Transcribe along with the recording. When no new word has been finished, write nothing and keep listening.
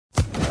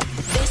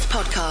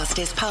podcast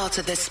is part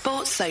of the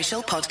Sports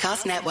Social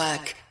Podcast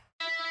Network.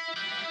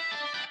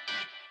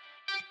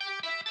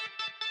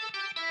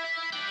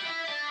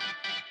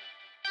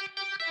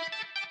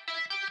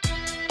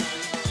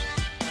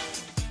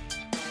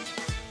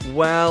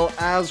 Well,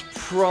 as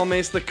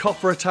promised, the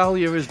Coppa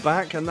Italia is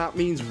back, and that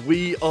means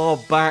we are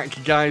back,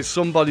 guys.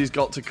 Somebody's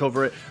got to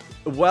cover it.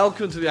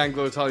 Welcome to the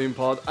Anglo-Italian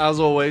pod.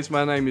 As always,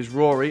 my name is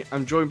Rory.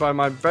 I'm joined by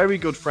my very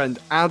good friend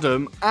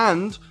Adam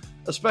and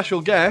a special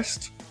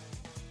guest,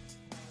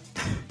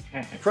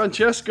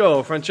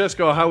 Francesco.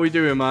 Francesco, how are we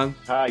doing, man?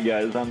 Hi,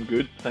 guys. I'm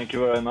good. Thank you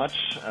very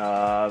much.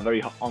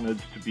 Very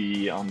honored to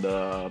be on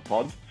the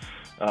pod.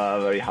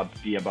 Very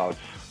happy about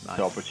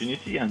the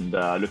opportunity and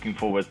looking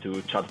forward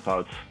to chat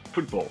about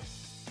football.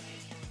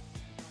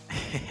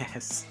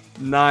 Yes.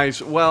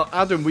 Nice. Well,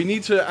 Adam, we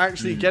need to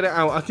actually get it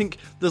out. I think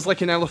there's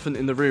like an elephant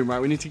in the room, right?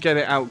 We need to get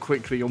it out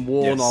quickly and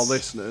warn our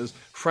listeners.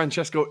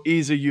 Francesco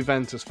is a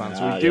Juventus fan,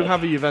 so we do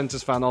have a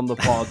Juventus fan on the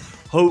pod,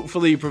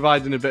 hopefully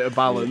providing a bit of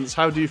balance.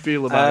 How do you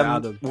feel about it,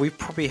 Adam? We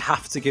probably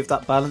have to give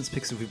that balance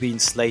because we've been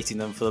slating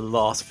them for the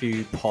last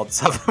few pods,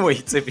 haven't we,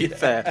 to be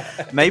fair?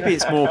 Maybe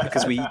it's more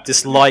because we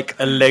dislike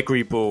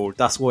Allegri ball.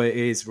 That's what it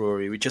is,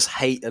 Rory. We just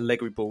hate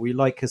Allegri ball. We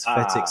like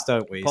aesthetics,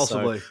 don't we?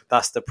 Possibly. So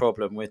that's the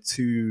problem. We're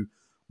too...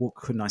 what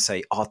couldn't I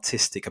say,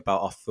 artistic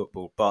about our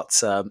football,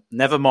 but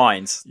never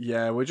mind.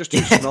 Yeah, we're just too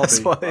snobby. That's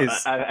what it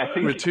is. I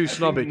think we're too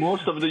snobby.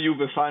 Most of the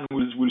Juve fans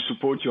will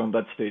support you on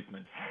that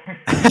statement.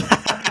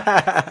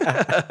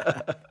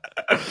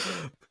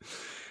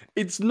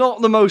 It's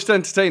not the most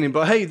entertaining,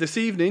 but hey, this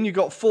evening you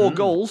got 4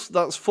 goals.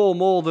 That's 4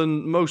 more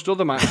than most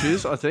other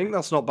matches, I think.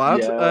 That's not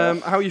bad. Yeah.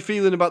 How are you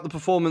feeling about the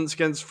performance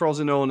against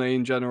Frosinone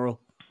in general?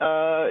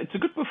 It's a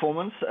good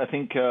performance. I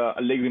think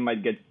Allegri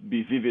might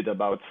be vivid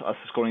about us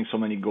scoring so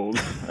many goals.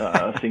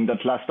 I think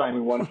that last time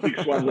we won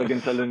 6-1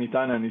 against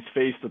Salernitana, and his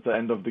face at the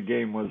end of the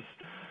game was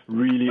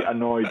really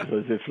annoyed,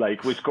 as if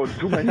like we scored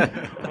too many.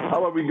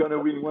 How are we going to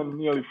win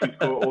 1-0 if we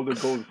score all the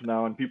goals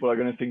now and people are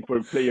going to think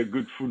we play a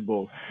good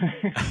football?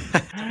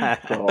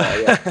 So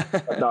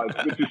but no,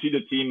 it's good to see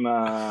the team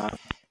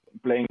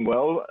playing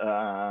well.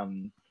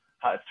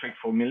 Hat-trick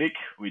for Milik,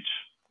 which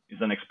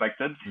is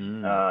unexpected.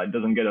 It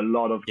doesn't get a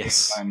lot of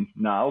time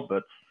now,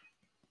 but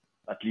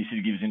at least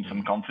it gives him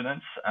some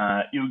confidence.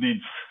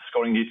 Ildid's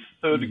scoring his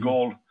 3rd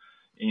goal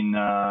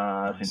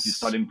since he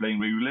started playing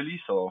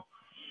regularly, so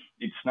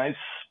it's nice.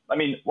 I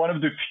mean, one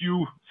of the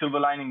few silver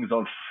linings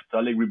of the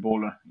Allegri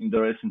ball in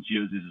the recent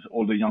years is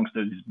all the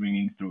youngsters he's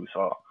bringing through.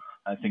 So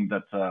I think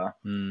that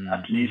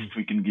at least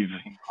we can give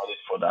him credit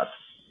for that.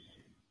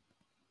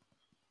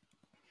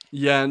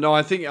 Yeah, no,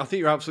 I think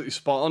you're absolutely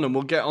spot on, and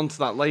we'll get onto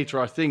that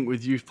later, I think,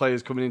 with youth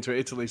players coming into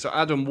Italy. So,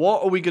 Adam,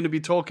 what are we going to be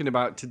talking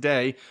about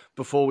today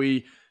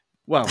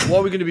what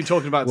are we going to be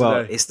talking about today?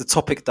 Well, it's the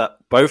topic that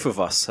both of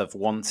us have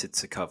wanted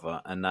to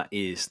cover, and that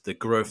is the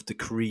growth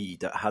decree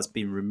that has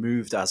been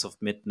removed as of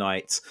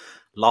midnight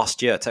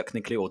last year,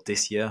 technically, or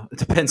this year. It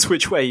depends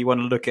which way you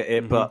want to look at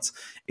it, but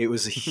it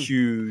was a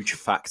huge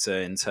factor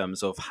in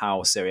terms of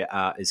how Serie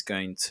A is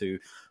going to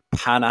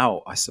pan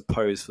out, I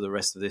suppose, for the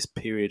rest of this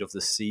period of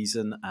the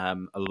season. A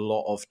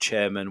lot of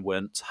chairmen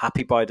weren't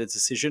happy by the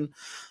decision.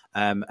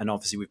 And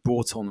obviously we've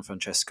brought on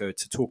Francesco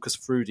to talk us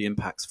through the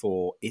impacts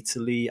for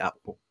Italy at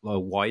a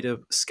wider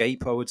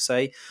scape, I would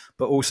say,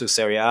 but also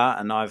Serie A.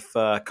 And I've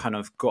kind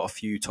of got a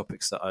few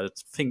topics that I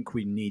think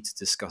we need to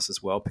discuss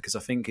as well, because I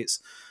think it's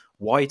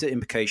wider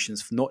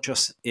implications, for not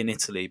just in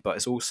Italy, but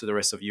it's also the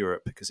rest of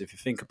Europe. Because if you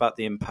think about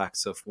the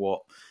impacts of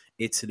what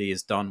Italy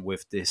has done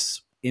with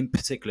this, in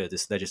particular,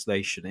 this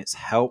legislation, it's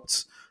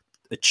helped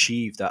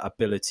achieve that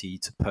ability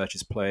to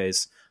purchase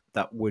players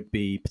that would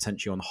be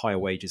potentially on higher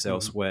wages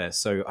elsewhere.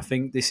 So I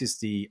think this is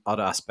the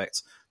other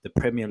aspect. The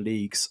Premier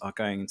Leagues are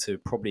going to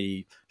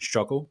probably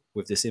struggle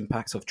with this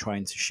impact of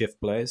trying to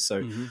shift players.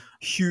 So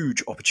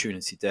huge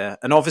opportunity there.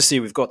 And obviously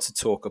we've got to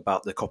talk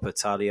about the Coppa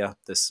Italia.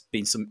 There's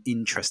been some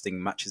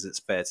interesting matches, it's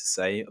fair to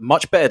say.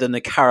 Much better than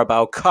the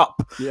Carabao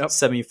Cup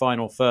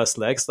semi-final first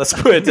legs. Let's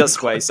put it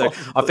this way. So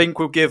I think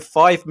we'll give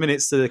 5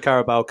 minutes to the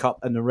Carabao Cup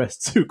and the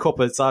rest to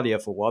Coppa Italia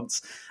for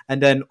once.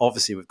 And then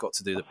obviously we've got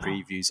to do the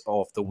previews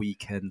of the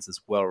weekends as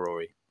well,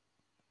 Rory.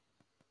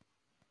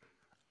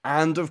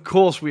 And of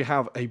course, we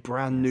have a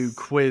brand new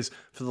quiz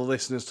for the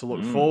listeners to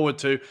look forward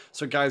to.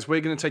 So, guys,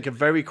 we're going to take a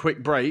very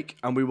quick break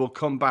and we will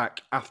come back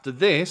after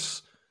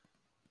this.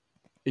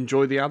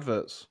 Enjoy the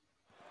adverts.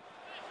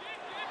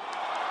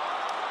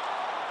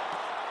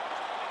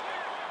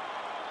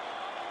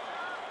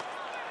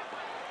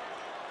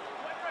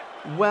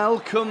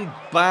 Welcome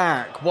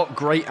back. What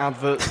great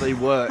adverts they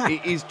were.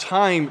 It is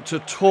time to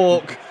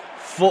talk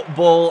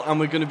football, and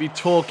we're going to be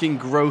talking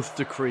growth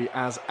decree,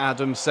 as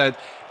Adam said,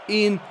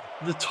 in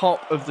the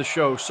top of the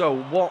show.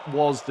 So what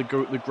was the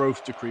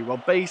growth decree?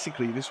 Well,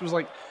 basically, this was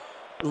like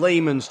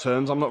layman's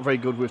terms. I'm not very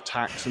good with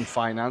tax and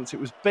finance. It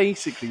was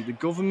basically the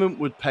government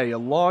would pay a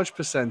large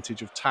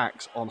percentage of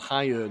tax on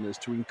high earners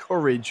to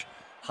encourage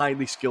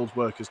highly skilled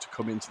workers to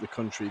come into the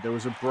country. There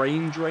was a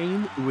brain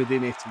drain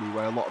within Italy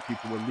where a lot of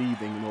people were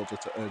leaving in order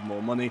to earn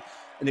more money.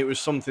 And it was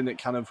something that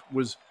kind of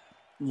was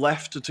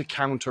left to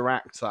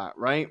counteract that,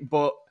 right?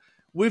 But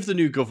with the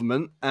new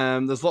government,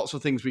 there's lots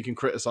of things we can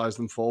criticise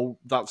them for.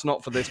 That's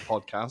not for this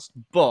podcast.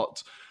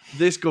 But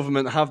this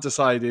government have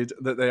decided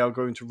that they are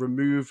going to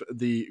remove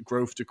the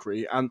growth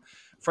decree. And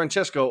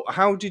Francesco,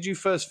 how did you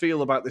first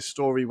feel about this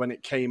story when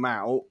it came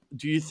out?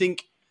 Do you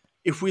think,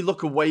 if we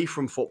look away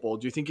from football,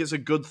 do you think it's a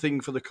good thing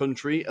for the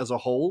country as a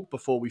whole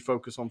before we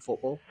focus on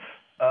football?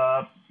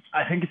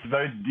 I think it's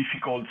very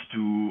difficult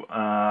to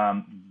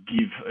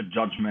give a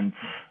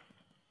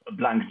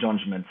blank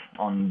judgment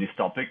on this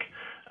topic.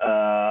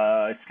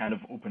 It's kind of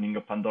opening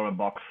a Pandora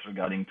box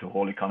regarding the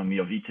whole economy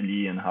of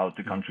Italy and how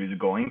the country is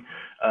going.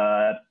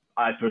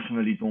 I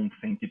personally don't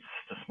think it's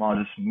the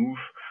smartest move.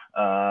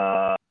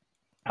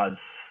 Has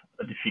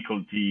a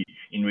difficulty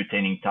in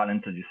retaining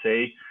talent, as you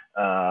say,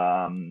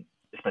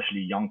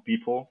 especially young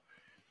people.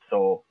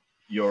 So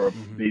you're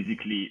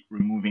basically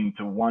removing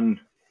the one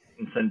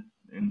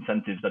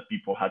incentive that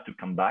people had to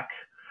come back.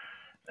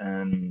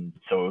 And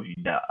so,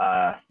 yeah,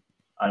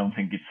 I don't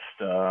think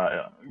it's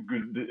a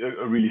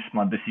really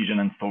smart decision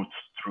and thought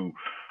through.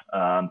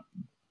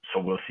 So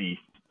we'll see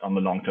on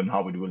the long term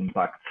how it will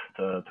impact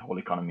the whole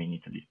economy in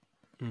Italy.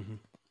 Mm-hmm.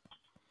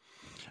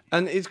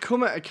 And it's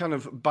come at a kind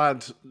of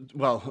bad,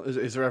 well,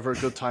 is there ever a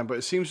good time? But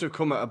it seems to have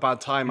come at a bad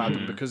time,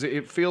 Adam, because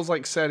it feels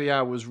like Serie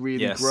A was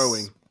really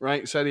growing,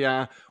 right? Serie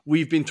A,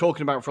 we've been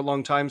talking about for a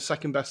long time,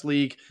 second best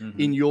league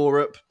in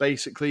Europe,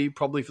 basically,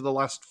 probably for the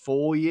last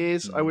 4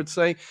 years, I would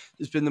say.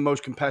 It's been the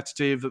most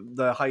competitive,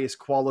 the highest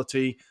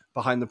quality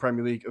behind the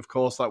Premier League. Of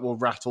course, that will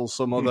rattle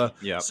some other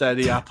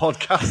Serie A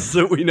podcasts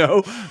that we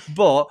know.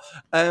 But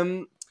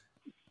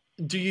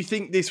do you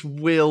think this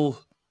will...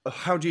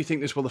 How do you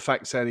think this will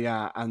affect Serie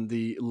A and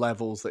the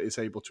levels that it's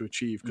able to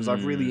achieve? Because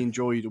we've really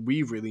enjoyed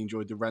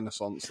the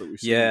renaissance that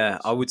we've seen. Yeah,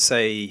 I would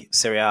say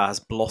Serie A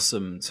has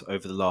blossomed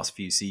over the last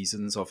few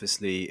seasons.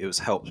 Obviously, it was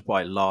helped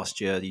by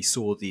last year. You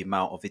saw the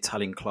amount of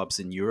Italian clubs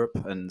in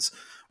Europe and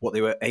what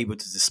they were able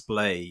to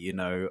display,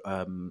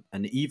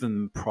 and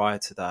even prior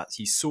to that,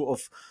 you sort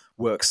of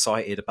were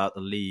excited about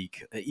the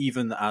league,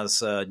 even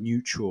as a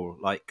neutral,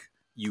 like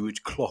you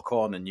would clock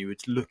on and you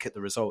would look at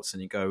the results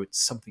and you go,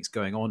 something's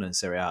going on in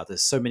Serie A.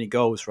 There's so many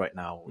goals right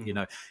now.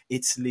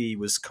 Italy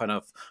was kind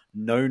of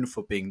known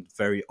for being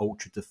very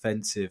ultra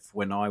defensive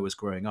when I was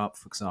growing up,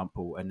 for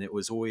example, and it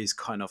was always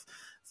kind of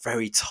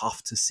very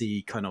tough to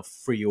see kind of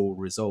 3-3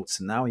 results.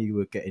 And now you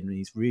were getting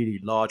these really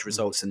large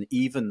results and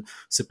even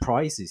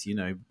surprises,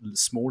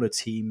 smaller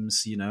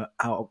teams,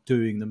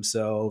 outdoing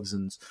themselves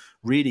and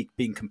really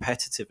being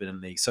competitive in the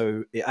league.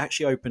 So it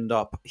actually opened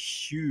up a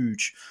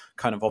huge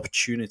kind of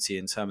opportunity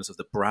in terms of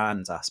the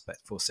brand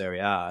aspect for Serie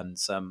A. And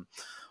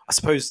I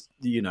suppose,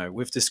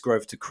 with this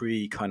growth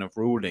decree kind of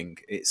ruling,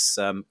 it's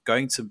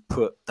going to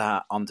put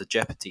that under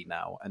jeopardy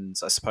now. And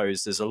I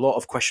suppose there's a lot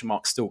of question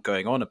marks still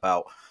going on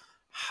about,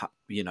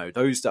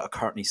 those that are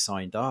currently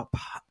signed up.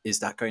 Is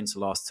that going to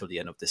last till the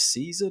end of this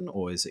season,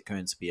 or is it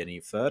going to be any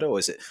further, or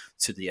is it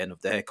to the end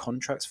of their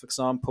contracts, for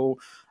example?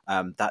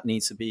 That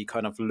needs to be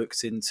kind of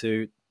looked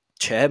into.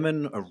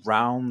 Chairmen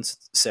around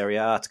Serie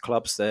A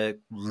clubs, they're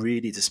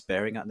really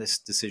despairing at this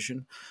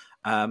decision.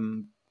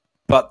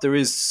 But there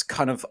is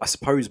kind of, I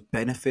suppose,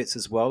 benefits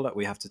as well that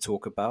we have to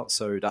talk about.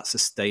 So that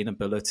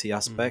sustainability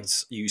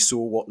aspect. You saw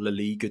what La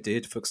Liga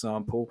did, for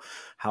example,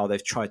 how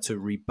they've tried to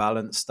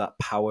rebalance that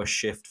power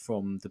shift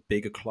from the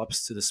bigger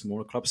clubs to the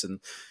smaller clubs.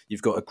 And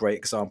you've got a great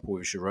example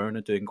with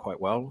Girona doing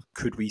quite well.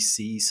 Could we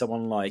see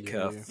someone like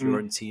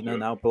Fiorentina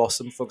now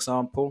blossom, for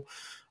example?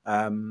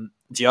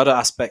 The other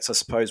aspects, I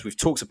suppose, we've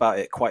talked about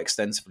it quite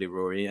extensively,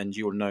 Rory, and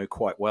you'll know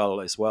quite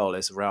well as well,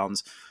 is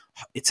around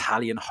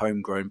Italian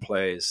homegrown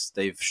players.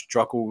 They've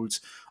struggled.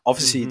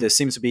 Obviously, there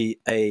seems to be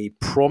a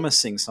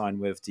promising sign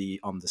with the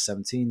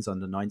under-17s,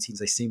 under-19s.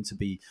 They seem to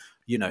be,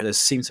 there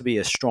seems to be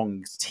a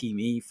strong team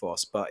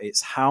ethos, but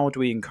it's how do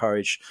we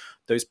encourage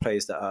those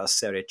players that are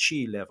Serie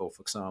C level,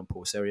 for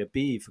example, Serie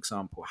B, for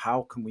example,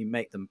 how can we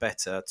make them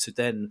better to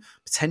then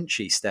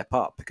potentially step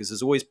up? Because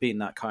there's always been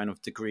that kind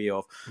of degree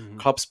of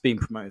clubs being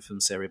promoted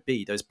from Serie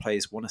B. Those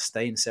players want to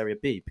stay in Serie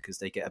B because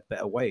they get a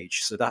better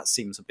wage. So that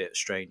seems a bit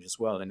strange as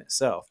well in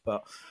itself.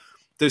 But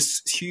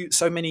there's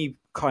so many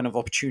kind of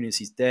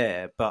opportunities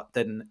there, but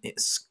then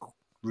it's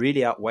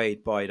really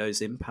outweighed by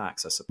those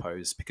impacts, I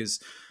suppose, because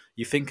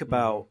you think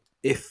about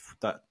if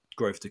that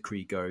growth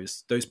decree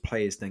goes, those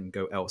players then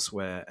go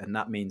elsewhere, and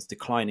that means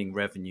declining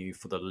revenue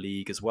for the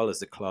league as well as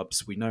the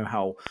clubs. We know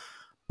how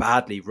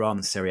badly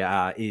run Serie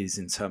A is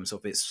in terms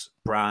of its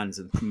brands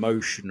and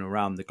promotion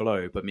around the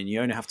globe. I mean, you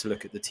only have to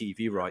look at the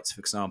TV rights, for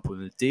example,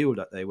 and the deal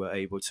that they were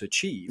able to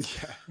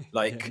achieve.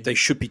 They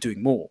should be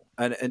doing more.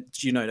 And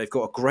they've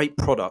got a great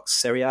product.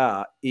 Serie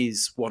A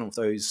is one of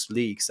those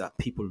leagues that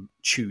people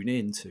tune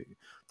into.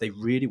 They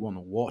really want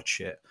to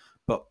watch it,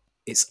 but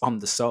it's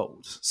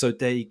undersold. So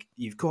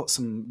you've got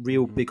some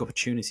real big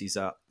opportunities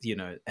that,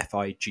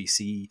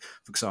 FIGC,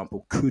 for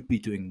example, could be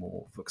doing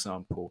more, for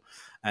example.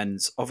 And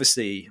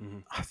obviously,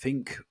 I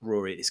think,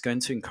 Rory, it's going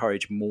to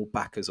encourage more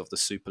backers of the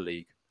Super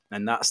League.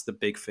 And that's the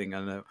big thing.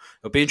 And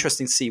it'll be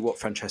interesting to see what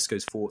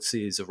Francesco's thoughts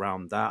is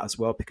around that as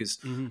well, because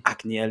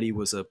Agnelli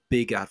was a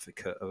big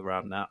advocate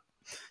around that.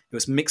 It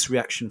was mixed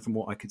reaction from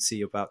what I could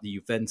see about the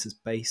Juventus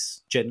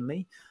base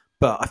generally.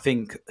 But I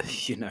think,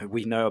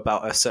 we know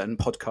about a certain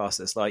podcast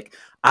that's like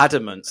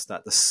adamant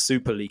that the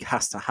Super League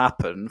has to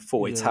happen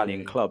for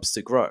Italian clubs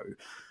to grow.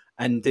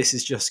 And this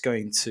is just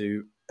going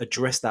to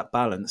address that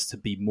balance to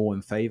be more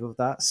in favour of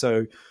that.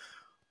 So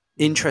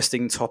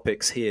interesting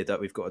topics here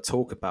that we've got to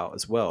talk about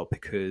as well,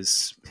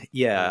 because,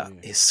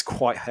 it's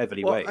quite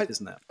heavily weighted,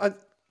 isn't it?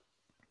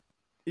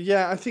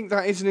 I think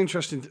that is an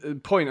interesting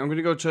point. I'm going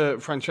to go to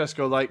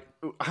Francesco. Like,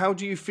 how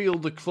do you feel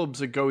the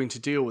clubs are going to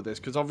deal with this?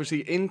 Because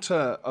obviously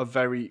Inter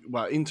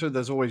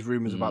there's always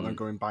rumours about them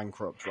going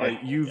bankrupt,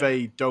 right?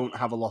 Juve don't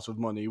have a lot of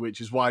money,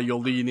 which is why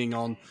you're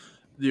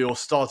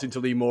starting to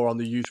lean more on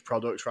the youth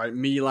products, right?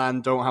 Milan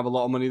don't have a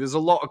lot of money. There's a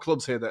lot of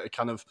clubs here that are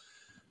kind of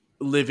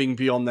living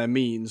beyond their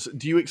means.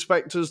 Do you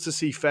expect us to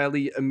see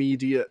fairly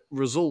immediate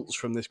results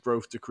from this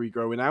growth decree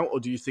growing out,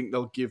 or do you think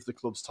they'll give the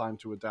clubs time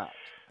to adapt?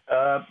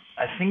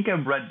 I think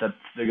I've read that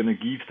they're going to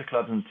give the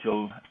clubs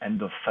until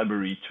end of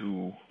February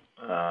to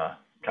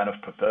kind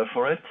of prepare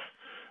for it.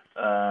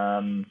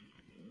 And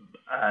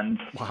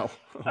wow.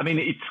 I mean,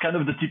 it's kind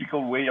of the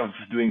typical way of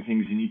doing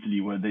things in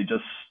Italy, where they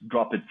just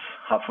drop it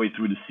halfway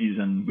through the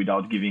season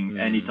without giving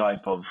any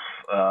type of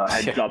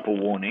heads up or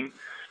warning.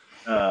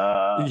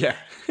 You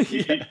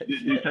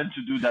tend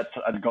to do that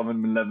at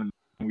government level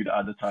with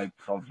other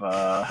types of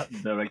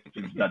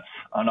directives that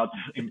are not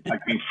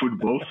impacting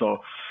football,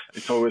 so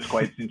it's always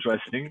quite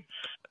interesting.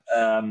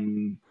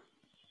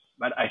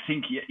 But I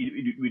think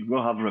it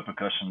will have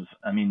repercussions.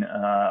 I mean,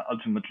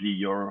 ultimately,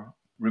 you're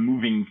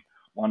removing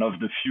one of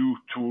the few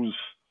tools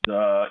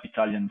the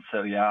Italian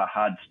Serie A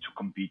had to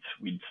compete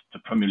with the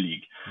Premier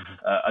League.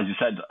 As you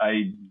said,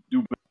 I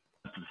do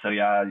believe that the Serie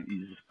A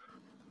is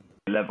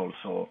level.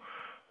 So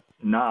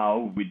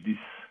now with this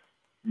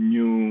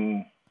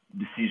new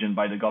decision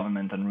by the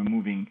government and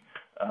removing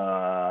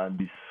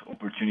this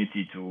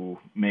opportunity to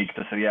make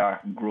the Serie A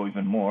grow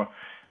even more,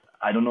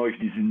 I don't know if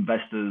these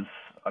investors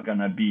are going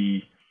to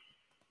be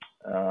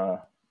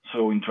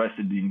so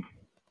interested in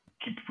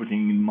keep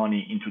putting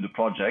money into the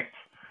project.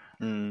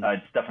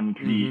 It's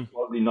definitely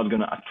probably not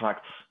going to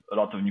attract a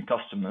lot of new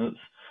customers,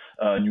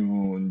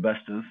 new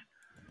investors.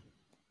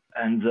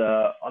 And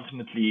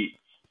ultimately,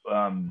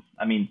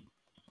 I mean,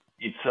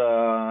 it's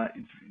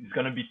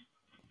going to be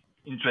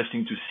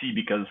interesting to see,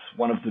 because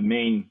one of the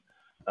main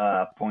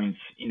points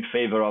in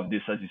favor of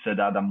this, as you said,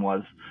 Adam,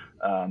 was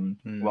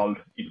well,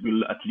 it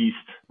will at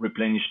least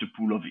replenish the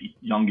pool of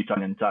young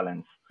Italian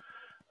talents.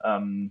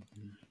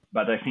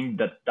 But I think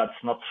that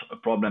that's not a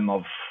problem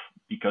of,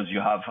 because you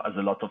have, as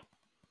a lot of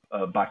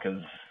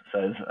backers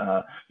says,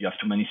 you have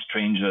too many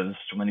strangers,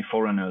 too many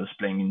foreigners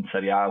playing in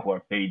Serie A who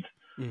are paid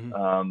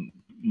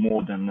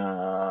more than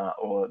an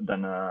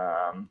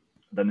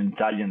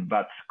Italian,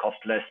 but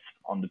cost less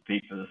on the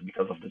papers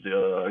because of the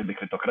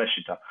decreto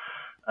crescita.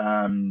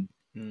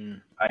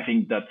 I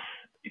think that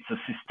it's a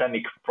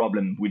systemic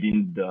problem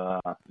within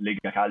the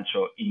Lega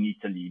Calcio in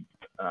Italy,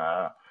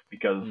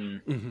 because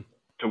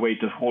the way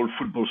the whole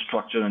football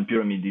structure and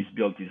pyramid is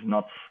built is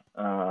not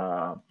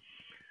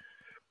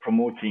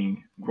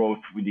promoting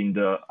growth within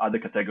the other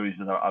categories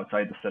that are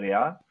outside the Serie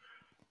A.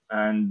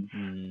 And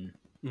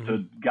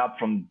the gap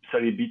from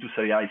Serie B to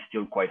Serie A is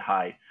still quite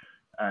high.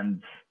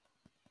 And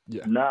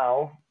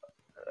now,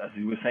 as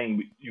you were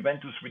saying,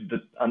 Juventus with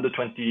the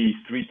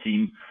under-23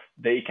 team,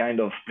 they kind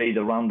of played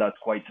around that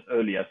quite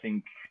early. I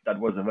think that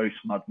was a very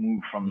smart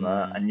move from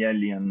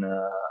Agnelli and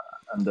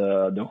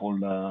the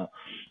whole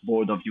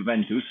board of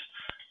Juventus.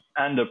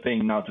 And they're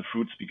paying now the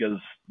fruits,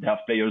 because they have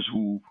players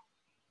who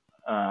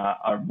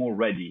are more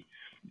ready.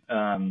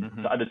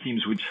 The other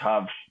teams which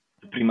have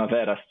the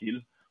Primavera still,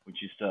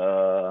 which is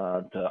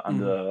the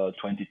under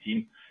 20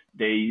 team,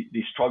 they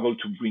struggle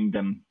to bring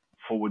them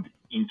forward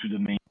into the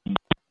main.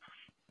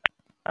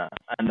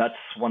 And that's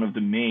one of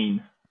the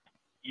main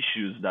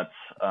issues that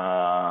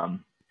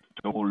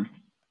the whole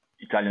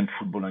Italian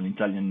football and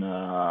Italian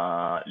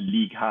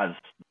league has.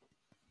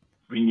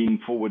 Bringing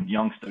forward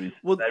youngsters is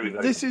very, very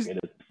complicated.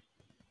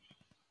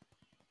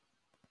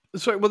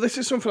 This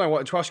is something I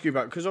wanted to ask you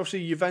about, because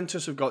obviously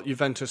Juventus have got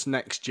Juventus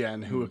Next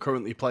Gen, who are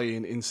currently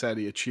playing in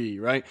Serie C,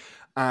 right?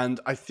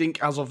 And I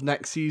think as of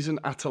next season,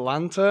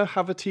 Atalanta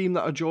have a team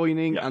that are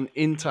joining, and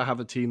Inter have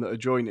a team that are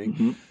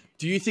joining.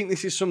 Do you think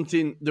this is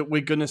something that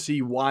we're going to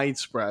see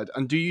widespread?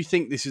 And do you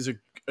think this is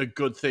a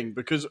good thing?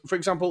 Because, for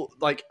example,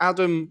 like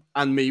Adam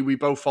and me, we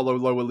both follow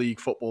lower league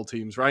football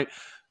teams, right?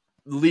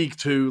 League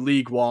 2,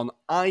 League 1.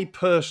 I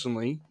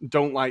personally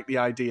don't like the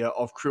idea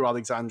of Crew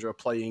Alexandra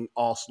playing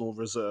Arsenal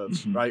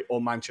reserves, right? Or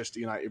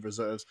Manchester United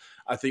reserves.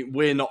 I think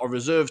we're not a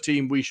reserve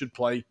team. We should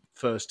play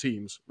first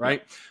teams,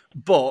 right?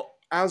 But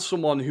as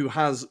someone who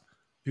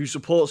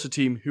supports a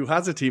team who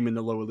has a team in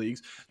the lower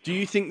leagues, do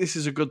you think this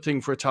is a good thing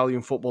for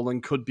Italian football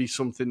and could be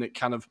something that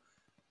kind of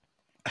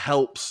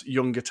helps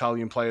young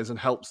Italian players and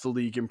helps the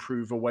league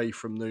improve away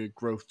from the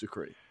growth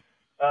decree?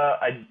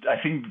 I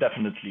think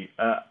definitely.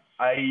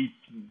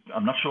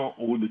 I'm not sure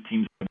all the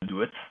teams are going to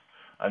do it.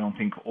 I don't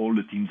think all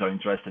the teams are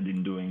interested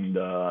in doing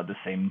the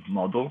same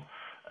model.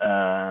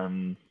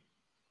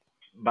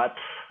 But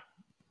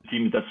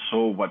teams that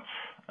saw what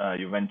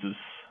Juventus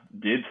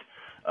did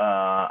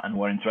and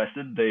were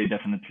interested, they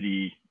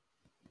definitely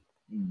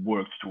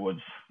worked towards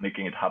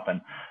making it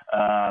happen.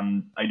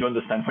 I do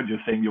understand what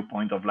you're saying, your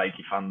point of like,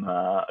 if I'm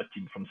a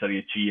team from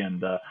Serie C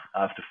and I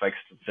have to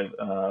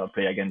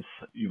play against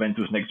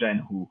Juventus next gen,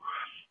 who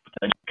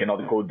potentially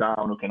cannot go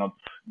down or cannot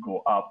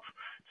go up,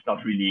 it's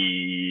not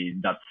really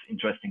that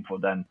interesting for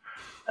them.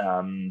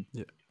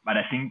 But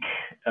I think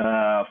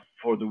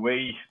for the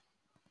way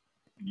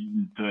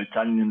the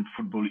Italian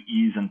football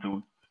is and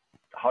the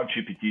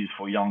hardship it is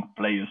for young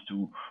players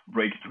to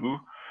break through,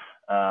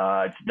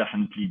 it's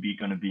definitely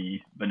going to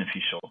be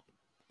beneficial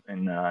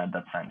in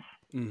that sense.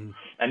 Mm-hmm.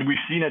 And we've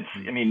seen it.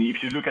 I mean,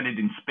 if you look at it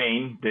in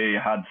Spain, they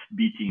had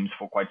B teams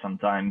for quite some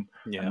time.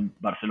 Yeah.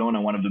 And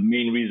Barcelona, one of the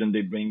main reasons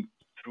they bring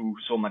through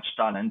so much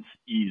talent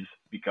is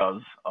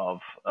because of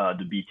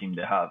the B team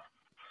they have.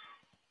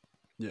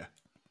 Yeah.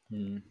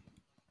 Mm.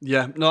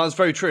 Yeah, no, that's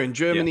very true. And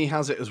Germany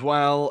has it as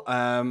well.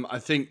 I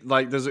think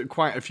like there's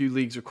quite a few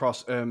leagues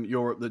across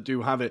Europe that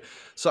do have it.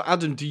 So,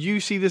 Adam, do you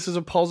see this as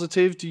a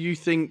positive? Do you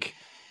think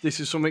this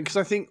is something? Because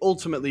I think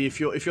ultimately, if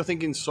you're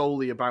thinking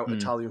solely about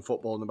Italian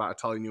football and about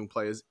Italian young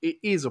players, it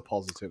is a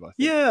positive. I think.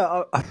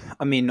 Yeah,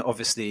 I mean,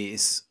 obviously,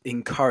 it's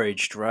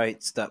encouraged,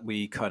 right, that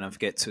we kind of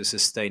get to a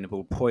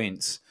sustainable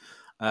point.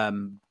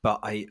 But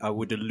I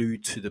would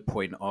allude to the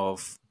point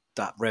of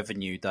that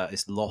revenue that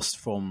is lost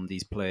from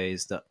these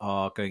players that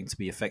are going to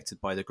be affected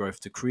by the growth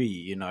decree.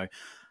 You know,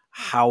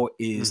 how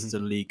is the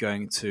league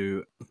going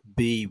to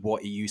be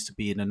what it used to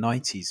be in the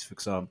 90s, for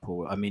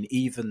example? I mean,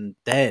 even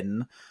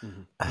then,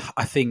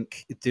 I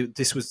think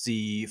this was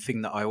the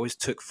thing that I always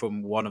took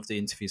from one of the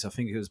interviews. I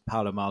think it was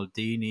Paolo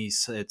Maldini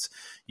said,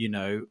 you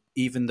know,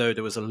 even though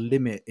there was a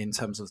limit in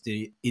terms of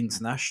the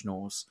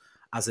internationals,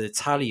 as an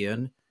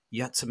Italian,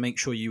 you had to make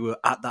sure you were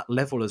at that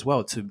level as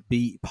well to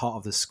be part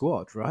of the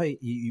squad,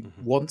 right? You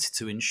wanted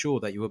to ensure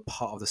that you were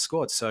part of the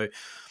squad. So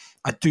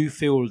I do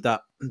feel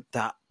that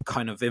that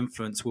kind of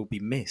influence will be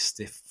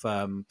missed if,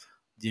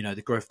 you know,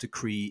 the growth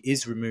decree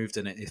is removed,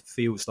 and it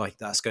feels like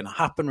that's going to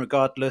happen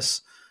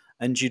regardless.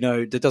 And, you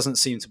know, there doesn't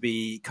seem to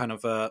be kind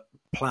of a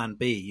plan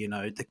B. You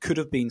know, there could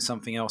have been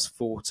something else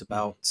thought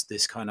about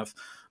this kind of,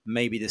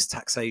 maybe this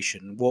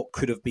taxation. What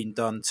could have been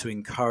done to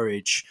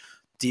encourage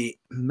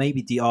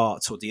maybe the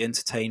arts or the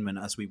entertainment,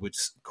 as we would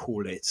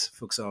call it,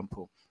 for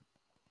example?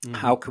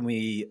 How can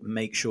we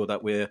make sure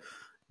that we're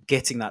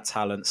getting that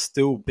talent,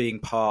 still being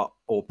part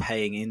or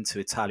paying into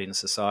Italian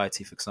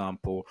society, for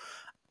example,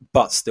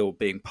 but still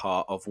being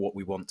part of what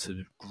we want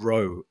to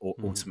grow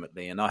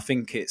ultimately? And I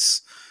think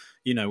it's,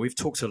 you know, we've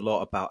talked a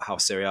lot about how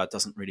Serie A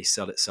doesn't really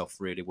sell itself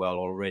really well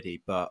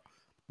already, but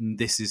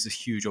this is a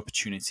huge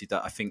opportunity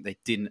that I think they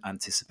didn't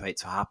anticipate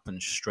to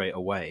happen straight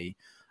away.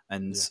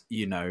 And,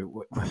 you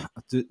know,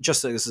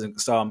 just as an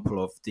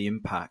example of the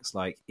impacts,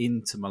 like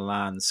Inter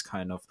Milan's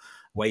kind of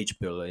wage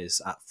bill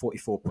is at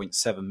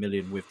 44.7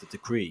 million with the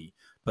decree,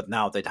 but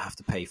now they'd have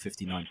to pay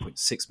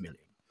 59.6 million.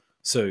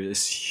 So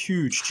it's a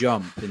huge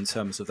jump in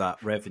terms of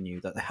that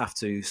revenue that they have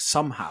to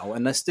somehow,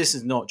 and this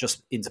is not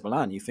just Inter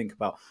Milan. You think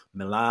about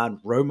Milan,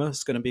 Roma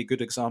is going to be a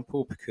good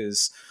example,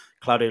 because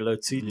Claudio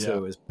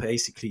Lotito has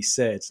basically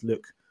said,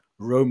 look,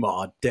 Roma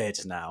are dead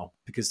now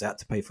because they had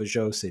to pay for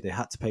Jose, they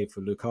had to pay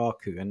for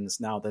Lukaku, and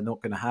now they're not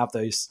going to have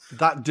those.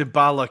 That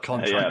Dybala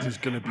contract is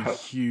going to be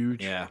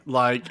huge. Yeah,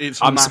 like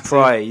it's. I'm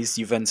surprised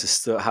Juventus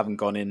still haven't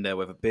gone in there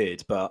with a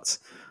bid, but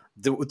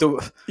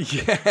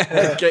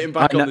getting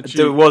back on the tube.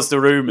 There was the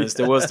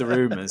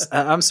rumours.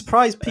 I'm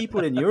surprised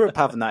people in Europe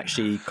haven't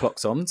actually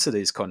clocked on to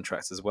these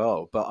contracts as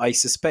well. But I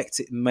suspect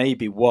it may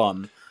be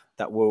one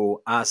that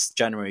will, as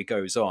January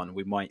goes on,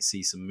 we might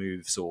see some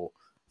moves or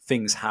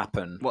things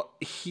happen. Well,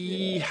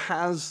 he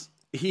has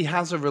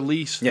a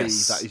release fee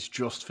that is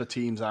just for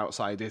teams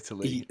outside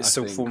Italy.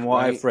 From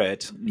what I've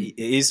read, it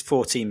is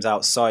for teams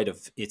outside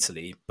of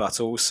Italy, but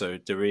also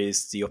there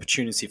is the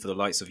opportunity for the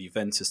likes of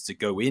Juventus to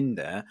go in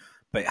there,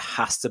 but it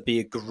has to be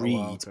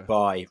agreed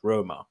by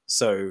Roma.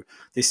 So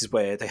this is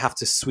where they have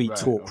to sweet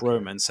talk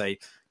Roma and say,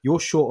 you're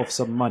short of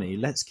some money,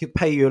 let's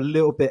pay you a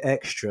little bit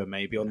extra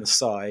maybe on the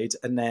side,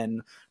 and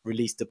then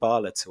release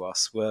Dybala to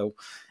us. Well,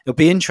 it'll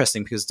be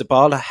interesting because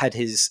Dybala had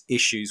his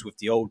issues with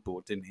the old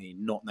board, didn't he?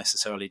 Not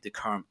necessarily the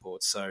current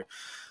board. So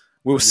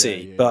we'll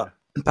see. But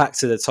back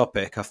to the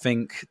topic, I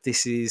think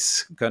this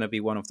is going to be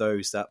one of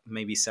those that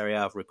maybe Serie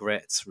A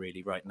regrets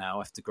really right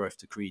now if the growth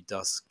decree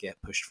does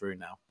get pushed through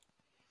now.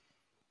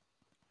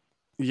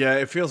 Yeah,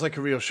 it feels like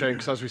a real shame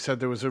because, as we said,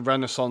 there is a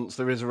renaissance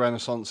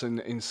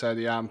in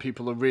Serie A, and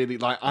people are really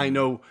like, I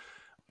know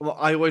Well,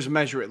 I always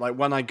measure it like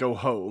when I go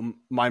home,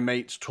 my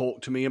mates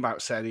talk to me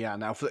about Serie A.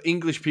 Now, for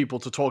English people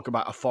to talk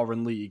about a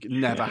foreign league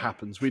never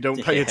happens. We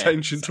don't pay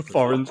attention to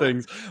foreign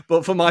things.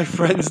 But for my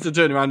friends to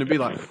turn around and be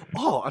like,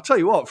 oh, I tell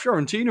you what,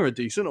 Fiorentina are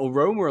decent or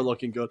Roma are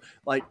looking good.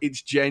 Like,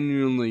 it's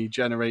genuinely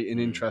generating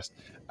interest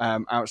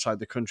outside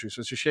the country.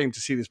 So it's a shame to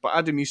see this. But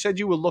Adam, you said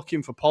you were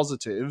looking for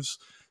positives.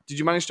 Did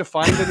you manage to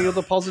find any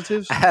other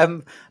positives?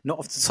 Not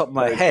off the top of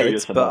my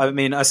head, but I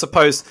mean, I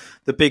suppose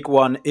the big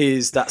one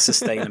is that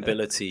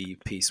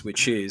sustainability piece,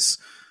 which is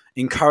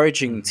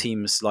encouraging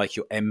teams like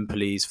your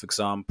Empoli's, for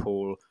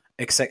example,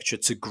 etc.,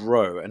 to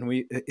grow.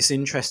 And it's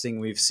interesting.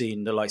 We've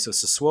seen the likes of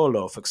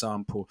Sassuolo, for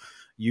example,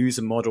 use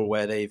a model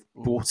where they've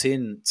brought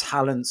in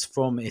talents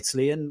from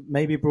Italy and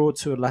maybe abroad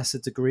to a lesser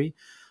degree,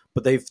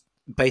 but they've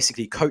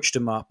basically coached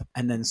them up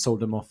and then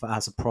sold them off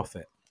as a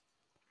profit.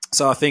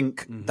 So I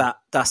think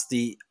that's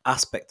the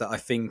aspect that I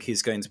think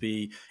is going to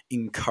be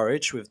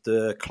encouraged with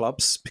the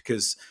clubs,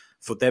 because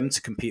for them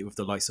to compete with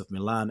the likes of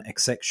Milan,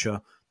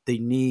 etc., they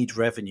need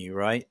revenue,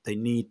 right? They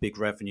need big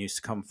revenues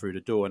to come through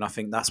the door. And I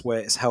think that's where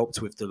it's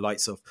helped with the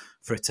likes of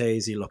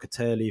Fratesi,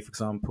 Locatelli, for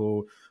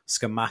example,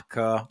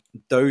 Scamacca.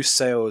 Those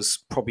sales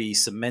probably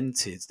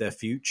cemented their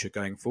future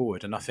going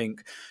forward. And I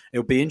think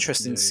it'll be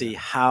interesting to see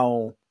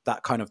how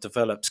that kind of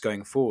develops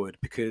going forward,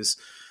 because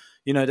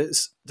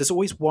there's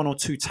always one or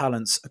two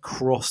talents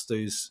across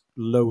those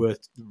lower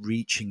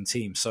reaching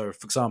teams. So,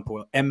 for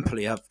example,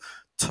 Empoli have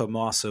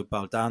Tommaso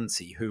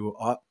Baldanzi, who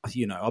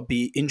I'll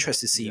be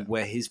interested to see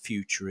where his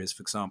future is.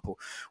 For example,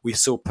 we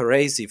saw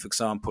Paresi, for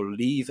example,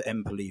 leave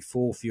Empoli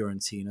for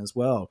Fiorentina as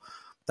well.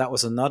 That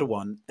was another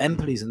one.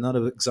 Empoli is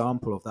another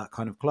example of that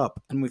kind of club.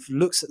 And we've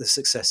looked at the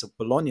success of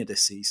Bologna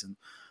this season.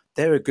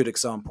 They're a good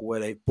example where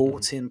they've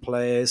bought in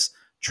players,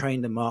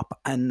 trained them up,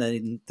 and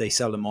then they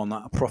sell them on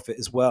at a profit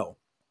as well.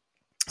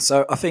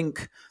 So I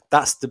think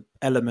that's the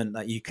element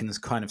that you can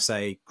kind of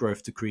say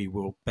growth decree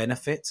will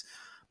benefit.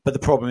 But the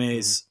problem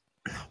is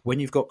when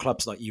you've got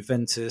clubs like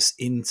Juventus,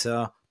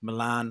 Inter,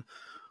 Milan,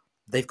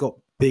 they've got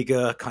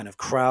bigger kind of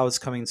crowds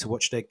coming to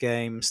watch their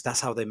games.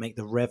 That's how they make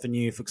the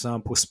revenue. For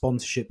example,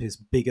 sponsorship is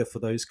bigger for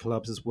those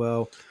clubs as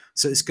well.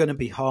 So it's going to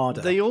be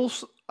harder.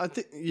 I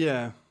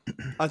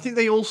think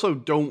they also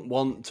don't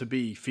want to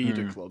be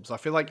feeder clubs. I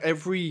feel like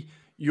every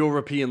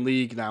European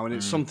league now, and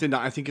it's something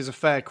that I think is a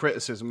fair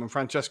criticism. And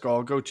Francesco,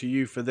 I'll go to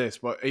you for this,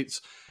 but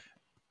it's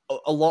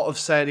a lot of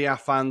Serie A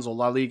fans or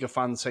La Liga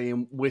fans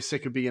saying we're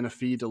sick of being a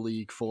feeder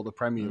league for the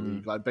Premier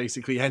League. Like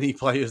basically any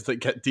players that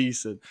get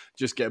decent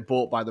just get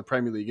bought by the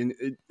Premier League. And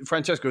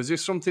Francesco, is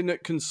this something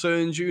that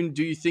concerns you? And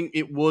do you think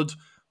it would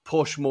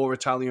push more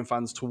Italian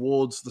fans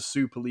towards the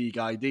Super League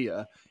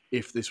idea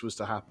if this was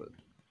to happen?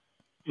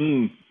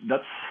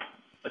 That's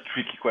a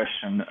tricky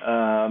question.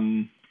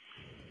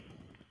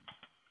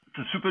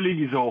 The Super League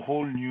is a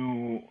whole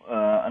new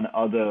and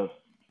other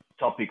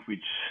topic,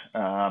 which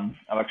I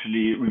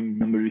actually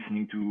remember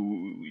listening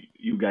to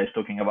you guys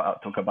talk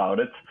about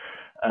it.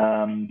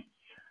 To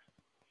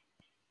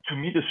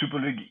me, the Super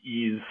League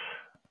is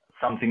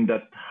something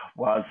that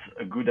was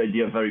a good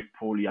idea, very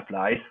poorly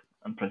applied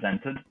and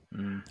presented,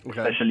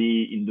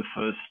 especially in the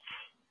first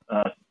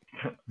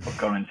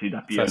occurrence it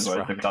appeared,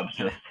 where the clubs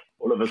just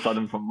all of a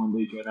sudden from one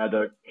day to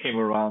another came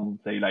around and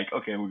say like,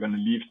 okay, we're going to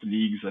leave the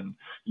leagues and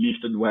leave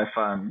the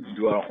UEFA and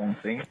do our own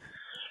thing.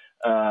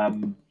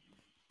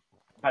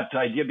 But the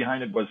idea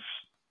behind it was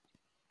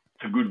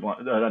a good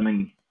one.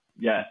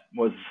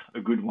 Was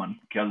a good one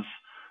because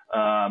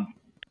FIFA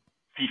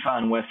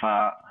and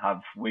UEFA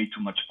have way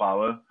too much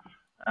power,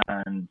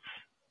 and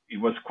it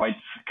was quite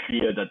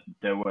clear that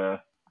they were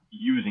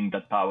using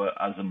that power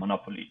as a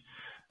monopoly.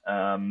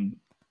 I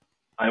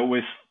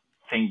always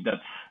think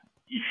that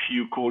if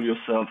you call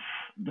yourself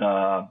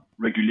the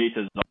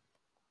regulators,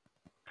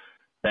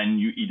 then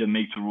you either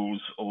make the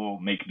rules or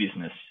make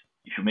business.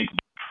 If you make,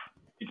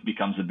 it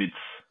becomes a bit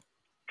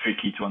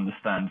tricky to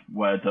understand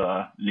where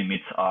the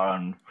limits are,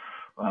 and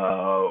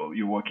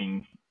you're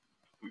working,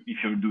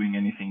 if you're doing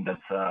anything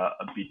that's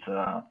a bit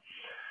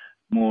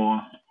more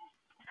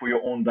for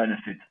your own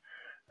benefit.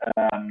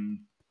 I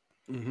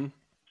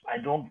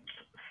don't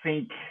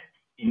think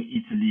in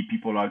Italy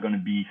people are going to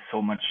be so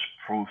much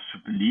pro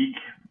Super League,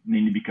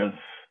 mainly because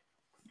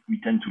we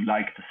tend to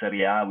like the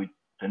Serie A, we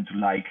tend to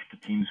like the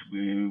teams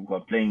who are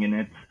playing in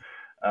it,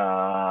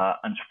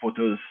 and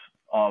supporters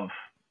of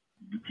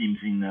the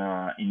teams in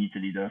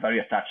Italy, they're very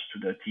attached to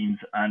their teams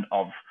and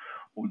of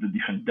all the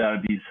different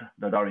derbies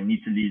that are in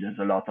Italy. There's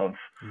a lot of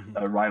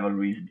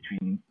rivalries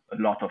between a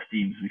lot of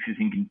teams. If you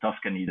think in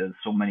Tuscany, there's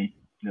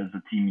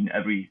a team in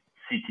every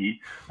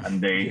city, and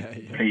they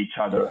play each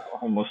other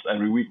almost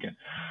every weekend.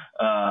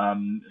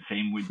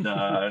 Same with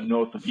the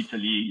north of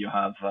Italy. You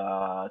have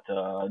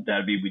the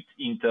derby with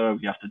Inter.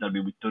 You have the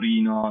derby with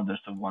Torino.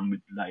 There's the one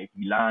with like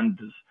Milan.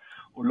 There's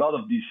a lot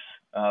of these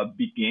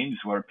big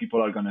games where people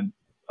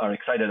are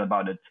excited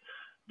about it.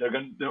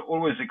 They're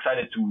always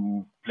excited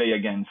to play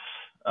against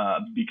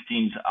big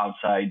teams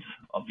outside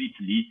of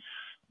Italy.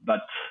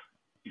 But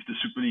if the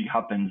Super League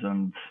happens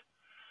and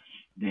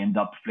they end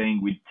up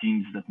playing with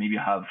teams that maybe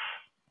have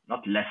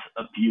not less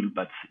appeal,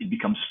 but it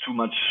becomes too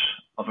much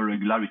of a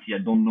regularity. I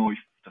don't know if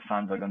the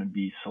fans are going to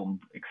be so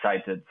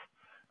excited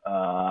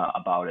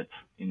about it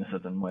in a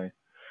certain way.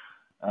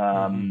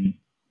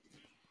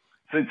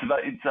 So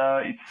it's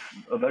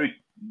a very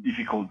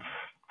difficult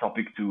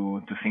topic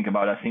to think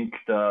about. I think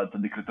the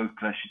decreto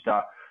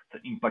crescita, the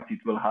impact it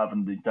will have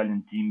on the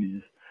Italian team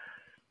is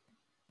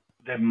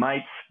they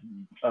might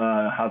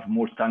have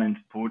more talent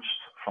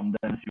poached from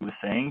them, as you were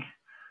saying.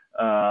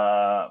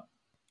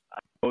 I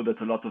know that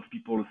a lot of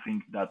people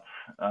think that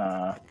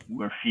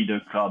we're feeder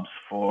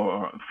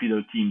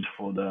teams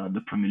for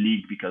the Premier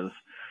League because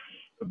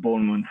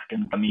Bournemouth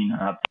can come in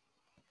and have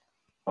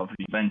of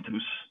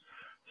Juventus.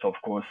 So of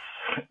course,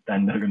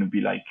 then they're going to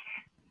be like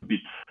a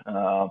bit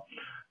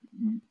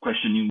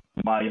questioning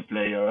why a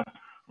player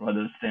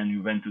rather than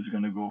Juventus is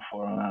going to go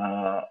for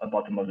a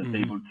bottom of the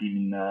table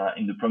team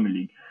in the Premier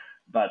League.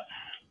 But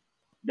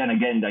then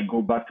again, I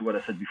go back to what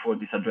I said before.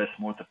 This addresses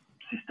more the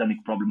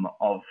systemic problem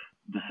of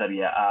the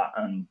Serie A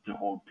and the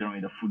whole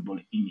pyramid of football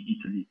in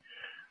Italy.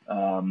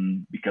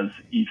 Because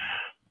if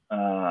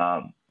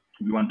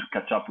we want to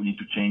catch up, we need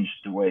to change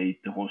the way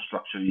the whole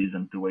structure is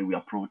and the way we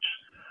approach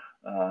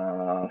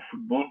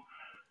football.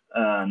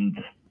 And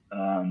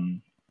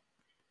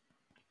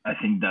I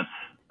think that,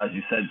 as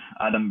you said,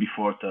 Adam,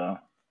 before the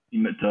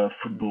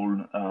football,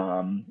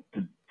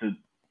 the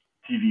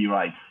TV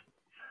rights.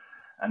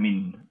 I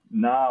mean,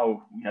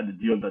 now we had a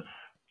deal that's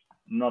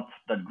not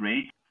that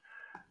great,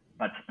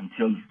 but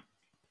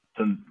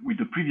with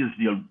the previous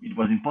deal, it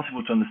was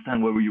impossible to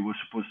understand where you were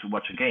supposed to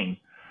watch a game.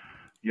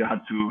 You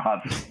had to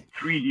have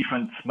 3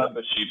 different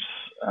memberships,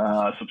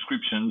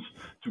 subscriptions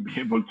to be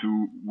able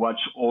to watch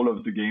all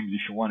of the games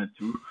if you wanted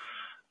to.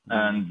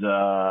 And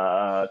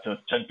the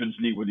Champions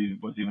League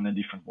was even a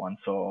different one.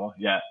 So,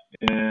 yeah.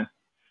 It's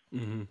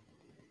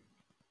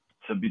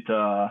a bit...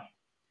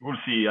 we'll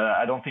see.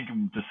 I don't think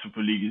the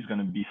Super League is going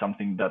to be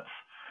something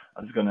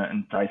that's going to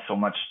entice so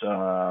much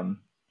the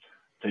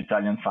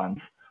Italian fans.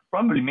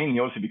 Probably mainly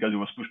also because it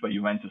was pushed by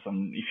Juventus,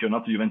 and if you're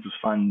not a Juventus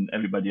fan,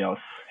 everybody else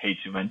hates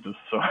Juventus.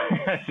 So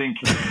I think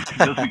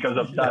just because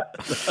of that,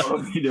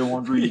 probably they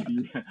won't really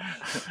be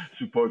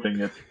supporting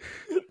it.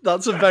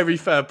 That's a very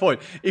fair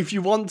point. If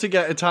you want to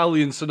get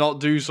Italians to not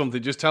do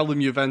something, just tell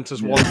them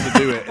Juventus want to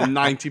do it, and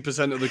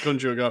 90% of the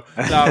country will go,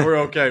 "No, we're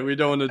okay. We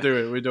don't want to do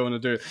it. We don't want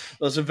to do it."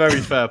 That's a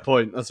very fair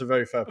point.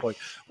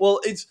 Well,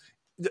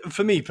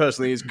 for me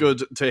personally, it's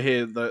good to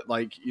hear that,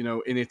 like, you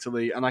know, in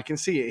Italy, and I can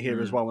see it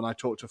here as well when I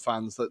talk to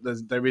fans, that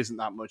there isn't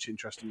that much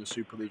interest in the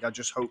Super League. I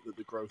just hope that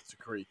the growth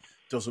decree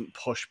doesn't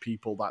push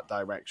people that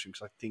direction,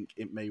 because I think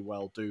it may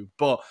well do.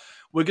 But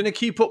we're going to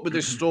keep up with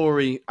this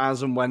story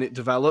as and when it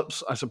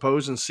develops, I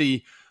suppose, and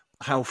see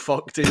how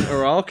fucked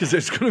Inter are, because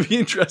it's going to be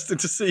interesting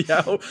to see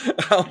how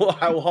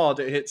hard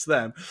it hits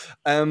them.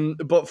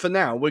 But for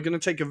now, we're going to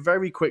take a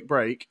very quick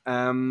break.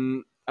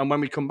 And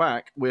when we come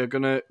back, we're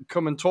going to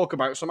come and talk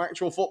about some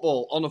actual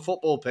football on a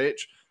football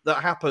pitch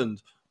that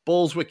happened.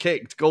 Balls were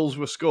kicked, goals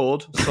were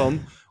scored,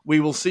 some. We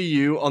will see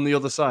you on the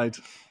other side.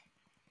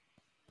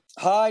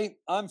 Hi,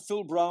 I'm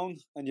Phil Brown,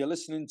 and you're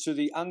listening to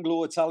the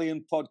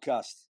Anglo-Italian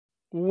podcast.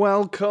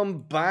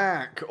 Welcome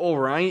back. All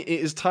right,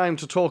 it is time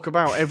to talk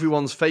about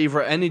everyone's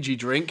favourite energy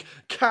drink,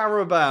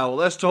 Carabao.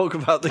 Let's talk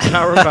about the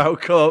Carabao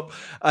Cup,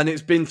 and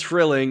it's been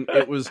thrilling.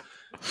 It was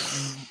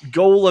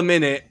goal a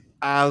minute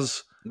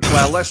as...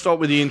 Well, let's start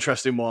with the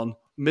interesting one.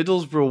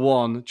 Middlesbrough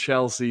 1,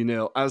 Chelsea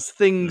 0. As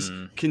things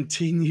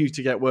continue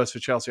to get worse for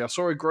Chelsea, I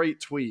saw a great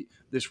tweet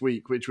this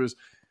week, which was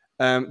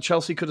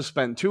Chelsea could have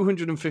spent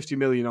 250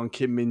 million on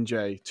Kim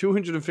Min-jae,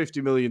 250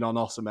 million on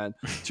Osimhen,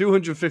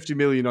 250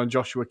 million on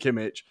Joshua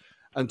Kimmich,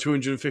 and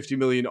 250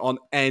 million on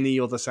any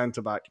other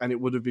centre-back, and it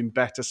would have been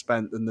better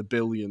spent than the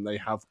billion they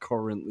have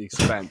currently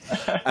spent.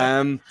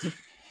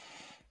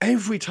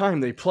 Every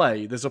time they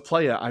play, there's a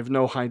player, I've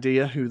no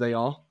idea who they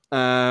are.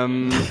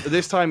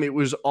 This time it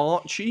was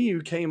Archie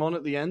who came on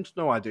at the end.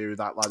 No idea who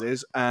that lad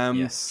is.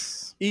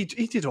 Yes. He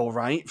did all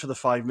right for the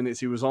 5 minutes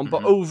he was on,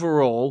 but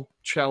overall,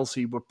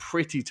 Chelsea were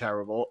pretty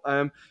terrible.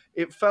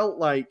 It felt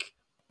like,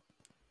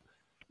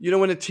 you know,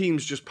 when a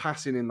team's just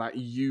passing in that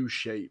U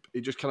shape,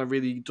 it just kind of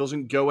really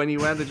doesn't go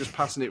anywhere. They're just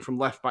passing it from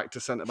left back to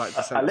centre back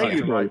to centre back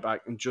to right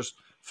back, and just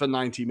for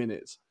 90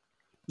 minutes.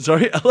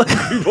 Sorry,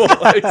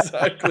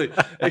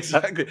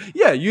 exactly.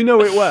 Yeah, you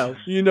know it well.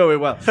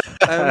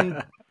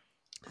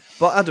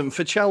 But Adam,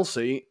 for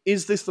Chelsea,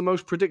 is this the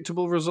most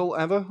predictable result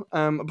ever?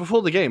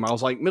 Before the game, I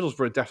was like,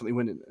 Middlesbrough are definitely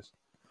winning this.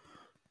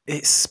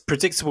 It's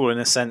predictable in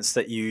a sense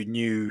that you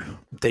knew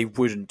they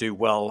wouldn't do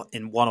well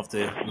in one of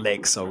the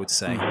legs, I would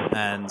say.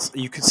 And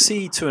you could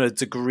see to a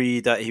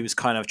degree that he was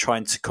kind of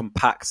trying to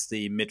compact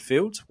the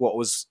midfield. What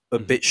was a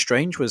bit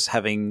strange was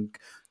having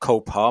Cole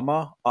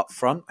Palmer up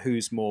front,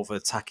 who's more of an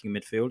attacking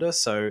midfielder.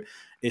 So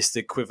it's the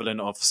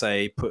equivalent of,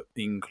 say,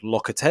 putting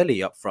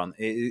Locatelli up front.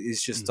 It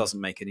just doesn't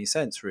make any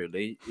sense,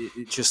 really.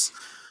 It just,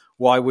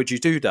 why would you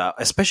do that?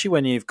 Especially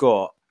when you've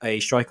got a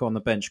striker on the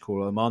bench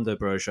called Armando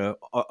Broja.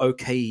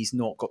 Okay, he's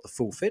not got the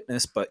full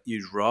fitness, but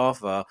you'd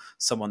rather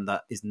someone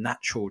that is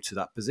natural to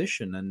that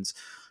position. And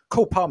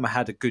Cole Palmer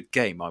had a good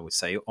game, I would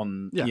say.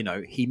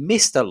 He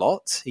missed a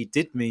lot. He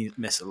did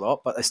miss a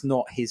lot, but it's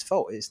not his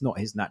fault. It's not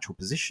his natural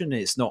position.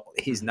 It's not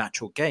his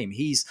natural game.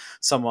 He's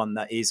someone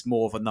that is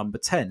more of a number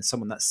 10,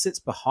 someone that sits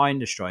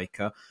behind a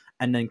striker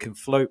and then can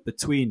float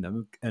between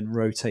them and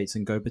rotates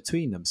and go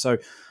between them. So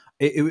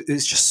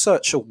it's just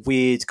such a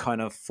weird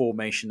kind of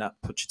formation that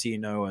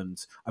Pochettino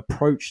and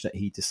approach that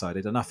he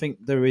decided. And I think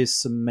there is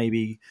some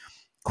maybe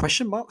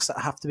question marks that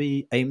have to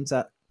be aimed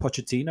at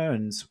Pochettino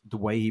and the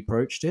way he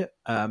approached it.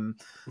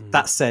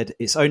 That said,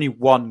 it's only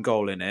one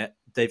goal in it.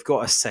 They've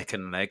got a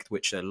second leg,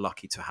 which they're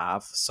lucky to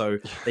have, so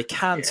they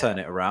can turn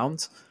it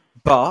around.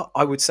 But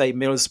I would say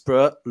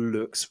Middlesbrough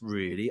looks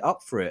really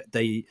up for it.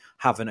 They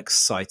have an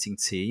exciting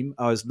team.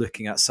 I was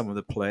looking at some of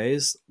the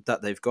players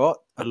that they've got,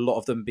 a lot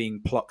of them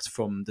being plucked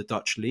from the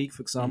Dutch league,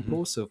 for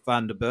example. So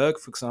Van der Berg,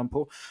 for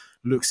example,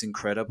 looks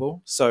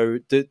incredible. So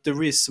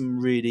there is some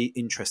really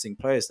interesting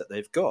players that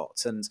they've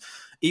got. And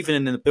even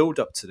in the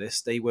build-up to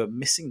this, they were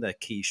missing their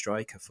key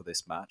striker for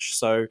this match.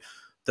 So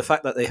the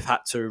fact that they've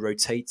had to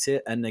rotate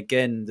it, and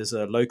again, there's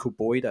a local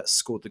boy that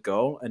scored the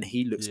goal, and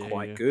he looks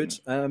quite good.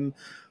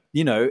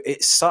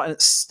 It's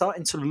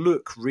starting to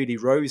look really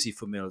rosy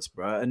for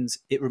Middlesbrough, and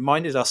it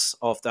reminded us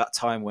of that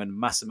time when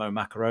Massimo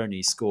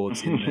Macaroni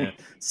scored in the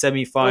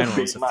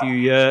semi-finals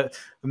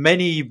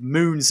many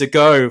moons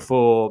ago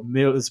for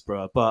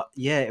Middlesbrough. But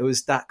yeah, it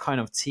was that kind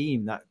of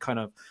team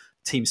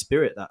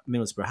spirit that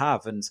Middlesbrough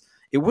have, and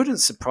it wouldn't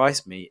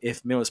surprise me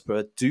if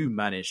Middlesbrough do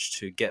manage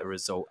to get a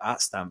result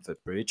at Stamford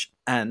Bridge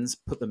and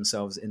put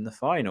themselves in the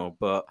final.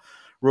 But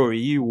Rory,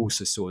 you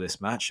also saw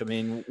this match. I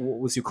mean, what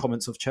was your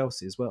comments of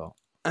Chelsea as well?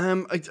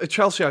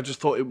 Chelsea, I just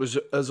thought it was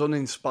as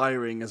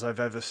uninspiring as I've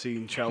ever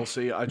seen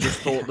Chelsea. I just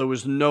thought there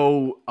was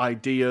no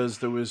ideas.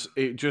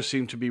 It just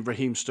seemed to be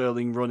Raheem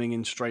Sterling running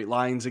in straight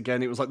lines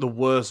again. It was like the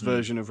worst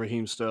version of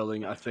Raheem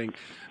Sterling, I think.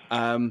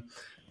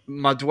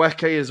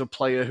 Madueke is a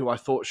player who I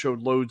thought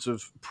showed loads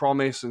of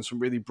promise and some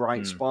really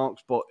bright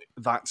sparks, but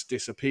that's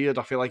disappeared.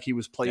 I feel like he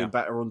was playing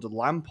better under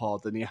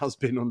Lampard than he has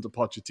been under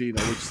Pochettino,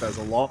 which says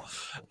a lot.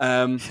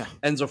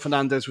 Enzo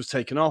Fernandez was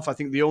taken off. I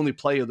think the only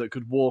player that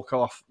could walk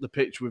off the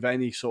pitch with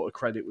any sort of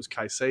credit was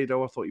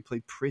Caicedo. I thought he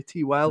played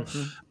pretty well.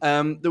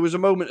 There was a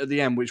moment at the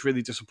end which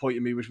really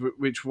disappointed me,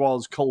 which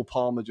was Cole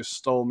Palmer just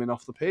storming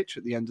off the pitch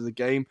at the end of the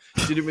game.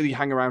 He didn't really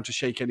hang around to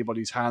shake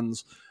anybody's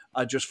hands.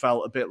 I just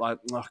felt a bit like,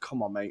 oh,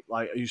 come on, mate.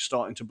 Like, are you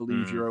starting to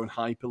believe your own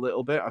hype a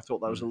little bit? I thought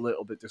that was a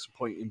little bit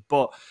disappointing.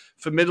 But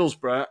for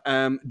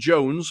Middlesbrough,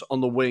 Jones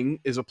on the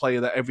wing is a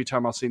player that every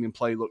time I've seen him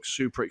play looks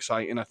super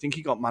exciting. I think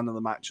he got man of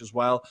the match as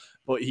well,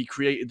 but he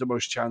created the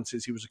most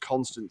chances. He was a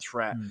constant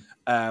threat.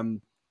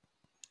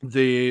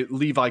 The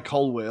Levi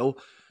Colwill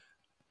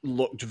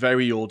looked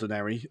very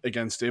ordinary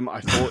against him.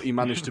 I thought he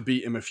managed to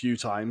beat him a few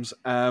times.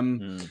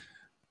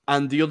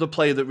 And the other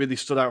player that really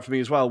stood out for me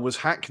as well was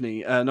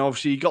Hackney. And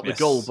obviously he got the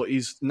goal, but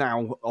he's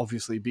now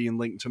obviously being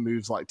linked to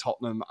moves like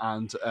Tottenham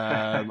and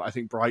I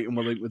think Brighton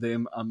were linked with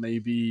him and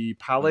maybe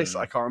Palace.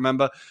 I can't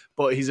remember.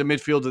 But he's a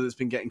midfielder that's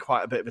been getting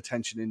quite a bit of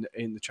attention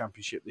in the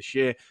Championship this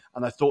year.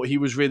 And I thought he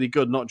was really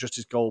good, not just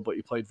his goal, but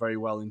he played very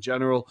well in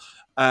general.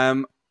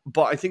 But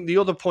I think the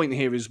other point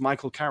here is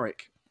Michael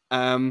Carrick.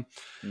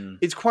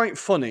 It's quite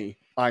funny,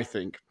 I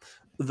think,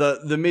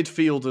 that the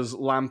midfielders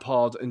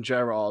Lampard and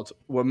Gerrard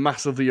were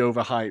massively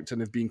overhyped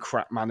and have been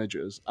crap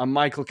managers, and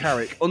Michael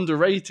Carrick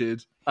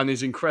underrated and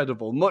is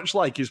incredible, much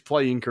like his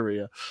playing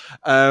career.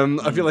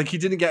 I feel like he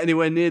didn't get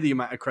anywhere near the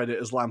amount of credit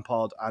as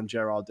Lampard and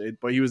Gerrard did,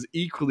 but he was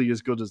equally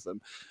as good as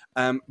them.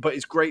 But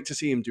it's great to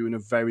see him doing a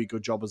very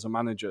good job as a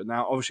manager.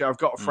 Now, obviously, I've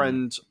got a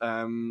friend,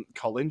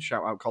 Colin,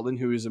 shout out Colin,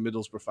 who is a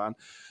Middlesbrough fan.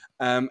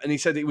 And he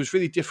said it was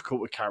really difficult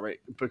with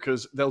Carrick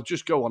because they'll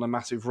just go on a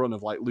massive run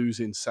of like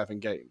losing 7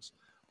 games.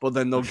 But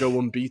then they'll go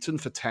unbeaten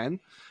for 10.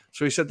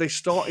 So he said they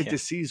started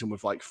this season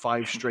with like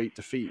 5 straight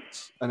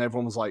defeats. And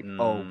everyone was like,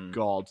 oh,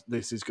 God,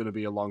 this is going to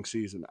be a long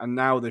season. And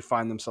now they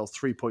find themselves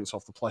 3 points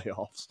off the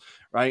playoffs,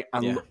 right?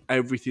 And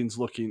everything's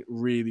looking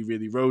really,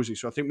 really rosy.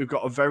 So I think we've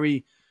got a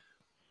very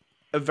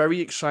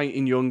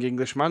exciting young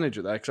English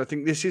manager there, because I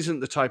think this isn't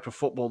the type of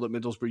football that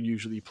Middlesbrough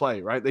usually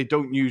play, right? They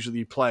don't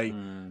usually play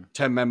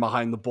 10 men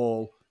behind the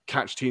ball,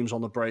 catch teams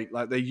on the break.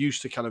 Like, they're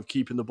used to kind of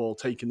keeping the ball,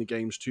 taking the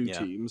games to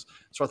teams.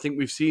 So I think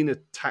we've seen a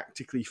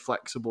tactically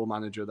flexible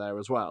manager there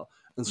as well,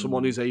 and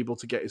someone who's able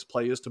to get his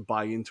players to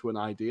buy into an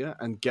idea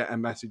and get a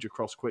message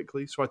across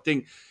quickly. So I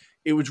think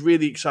it was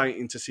really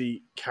exciting to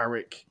see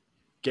Carrick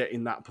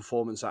getting that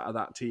performance out of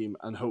that team,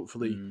 and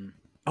hopefully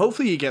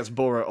he gets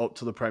Borough up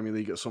to the Premier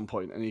League at some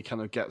point and he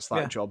kind of gets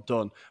that job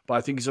done. But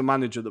I think he's a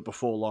manager that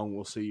before long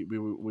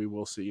we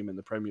will see him in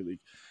the Premier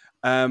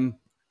League.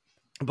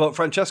 But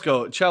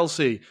Francesco,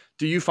 Chelsea,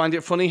 do you find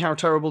it funny how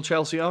terrible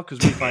Chelsea are?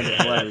 Because we find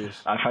it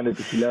hilarious. I find it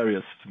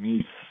hilarious. To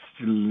me, it's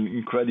still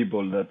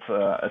incredible that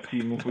a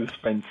team who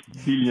spends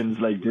billions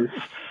like this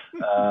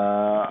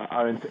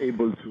aren't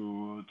able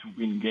to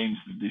win games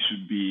that they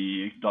should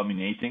be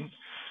dominating.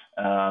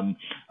 I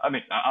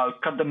mean, I'll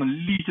cut them a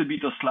little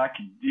bit of slack.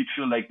 It did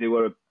feel like they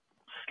were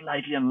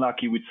slightly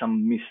unlucky with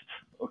some missed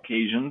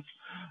occasions.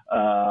 But,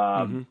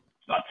 I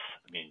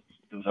mean,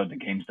 those are the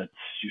games that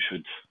you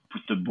should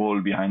put the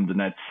ball behind the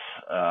net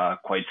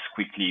quite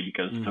quickly,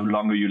 because the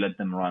longer you let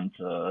them run,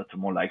 the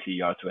more likely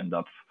you are to end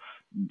up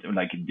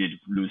like it did,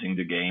 losing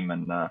the game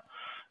and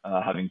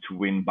having to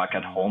win back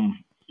at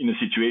home in a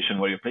situation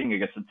where you're playing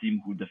against a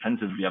team who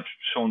defensively have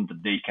shown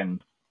that they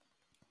can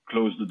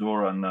close the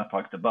door and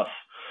park the bus.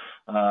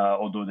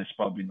 Although that's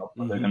probably not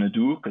what they're going to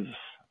do, because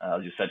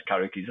as you said,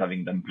 Carrick is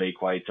having them play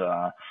quite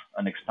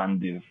an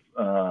expansive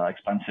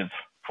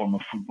form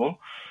of football.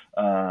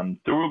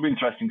 There will be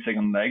interesting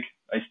second leg.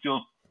 I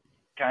still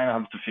kind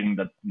of have the feeling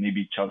that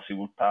maybe Chelsea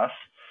will pass.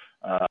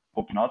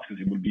 Hope not,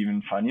 because it will be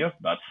even funnier,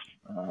 but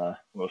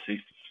we'll see.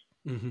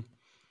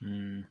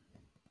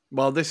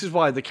 Well, this is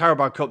why the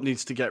Carabao Cup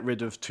needs to get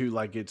rid of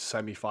two-legged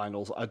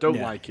semi-finals. I don't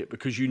like it,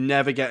 because you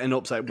never get an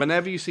upset.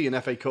 Whenever you see an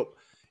FA Cup,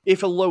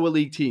 if a lower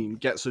league team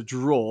gets a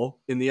draw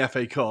in the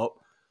FA Cup,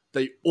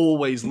 they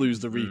always lose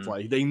the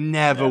replay. They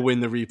never win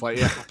the replay.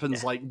 It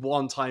happens like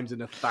one time in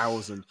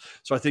 1,000.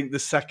 So I think the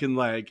second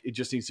leg, it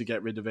just needs to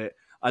get rid of it.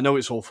 I know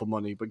it's all for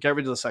money, but get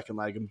rid of the second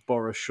leg and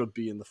Borough should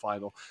be in the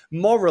final.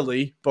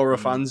 Morally, Borough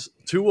fans,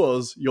 to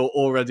us, you're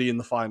already in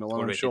the final.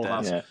 And I'm sure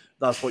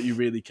that's what you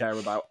really care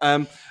about.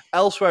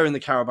 Elsewhere in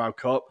the Carabao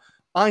Cup,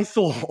 I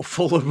thought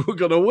Fulham were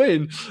going to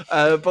win.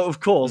 But of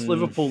course,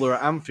 Liverpool are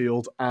at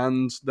Anfield,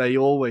 and they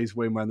always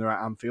win when they're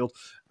at Anfield.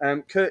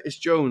 Curtis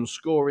Jones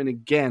scoring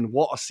again.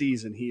 What a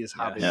season he is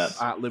having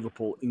at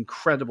Liverpool.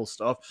 Incredible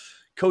stuff.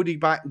 Cody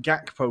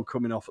Gakpo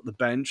coming off at the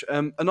bench.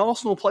 An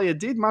Arsenal player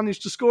did manage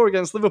to score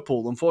against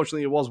Liverpool.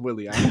 Unfortunately, it was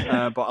Willian,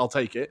 but I'll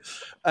take it.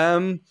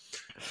 I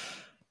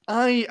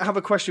have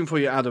a question for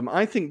you, Adam.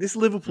 I think this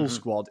Liverpool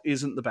squad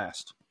isn't the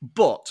best,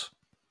 but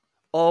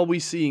are we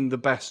seeing the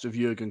best of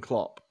Jurgen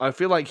Klopp? I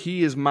feel like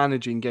he is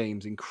managing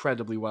games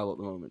incredibly well at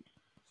the moment.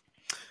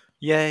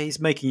 Yeah, he's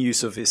making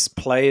use of his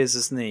players,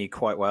 isn't he,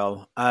 quite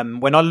well.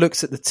 When I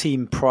looked at the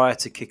team prior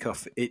to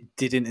kickoff, it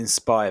didn't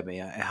inspire me.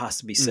 It has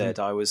to be said.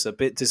 I was a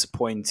bit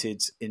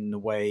disappointed in the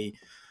way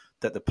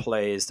that the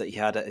players that he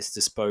had at his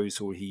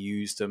disposal, he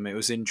used them. It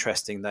was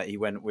interesting that he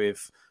went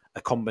with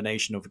a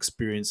combination of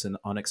experienced and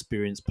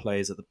unexperienced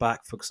players at the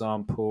back, for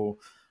example.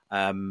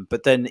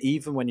 But then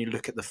even when you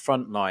look at the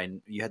front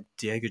line, you had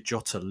Diego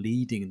Jota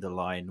leading the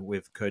line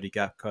with Cody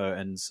Gakpo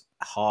and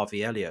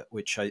Harvey Elliott,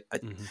 which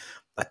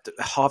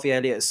Harvey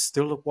Elliott is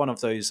still one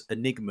of those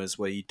enigmas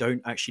where you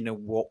don't actually know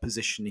what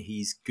position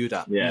he's good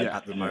at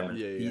at the moment.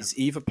 He's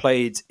either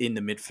played in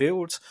the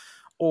midfield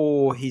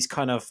or he's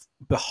kind of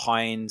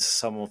behind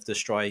some of the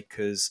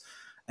strikers,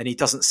 and he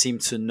doesn't seem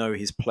to know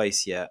his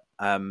place yet.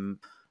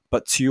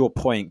 But to your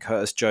point,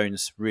 Curtis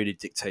Jones really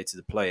dictated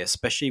the play,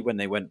 especially when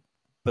they went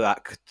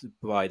back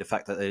by the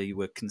fact that they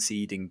were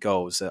conceding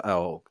goals,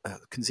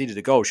 conceded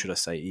a goal, should I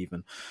say,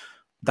 even.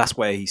 That's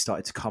where he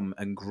started to come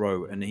and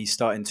grow, and he's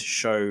starting to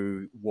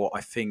show what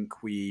I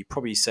think we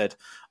probably said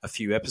a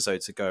few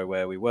episodes ago,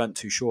 where we weren't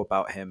too sure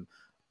about him.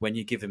 When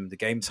you give him the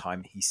game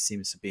time, he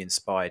seems to be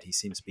inspired. He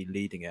seems to be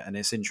leading it, and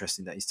it's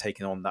interesting that he's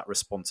taken on that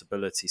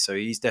responsibility. So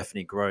he's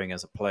definitely growing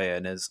as a player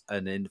and as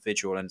an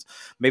individual, and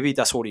maybe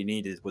that's all he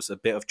needed was a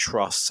bit of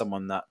trust.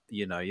 Someone that,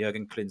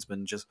 Jurgen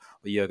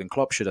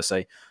Klopp, should I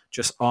say,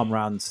 just arm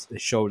around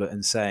his shoulder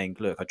and saying,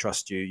 "Look, I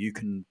trust you. You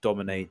can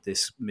dominate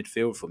this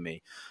midfield for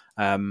me."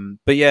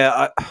 But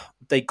yeah,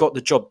 they got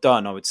the job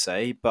done, I would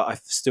say, but I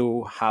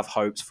still have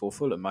hopes for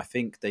Fulham. I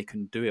think they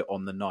can do it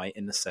on the night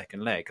in the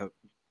second leg,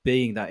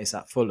 being that it's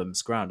at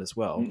Fulham's ground as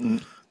well.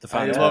 The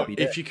fans will be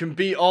there. If you can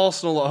beat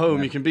Arsenal at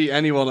home, you can beat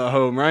anyone at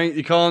home, right?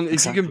 You can't.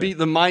 If you can beat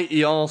the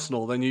mighty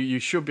Arsenal, then you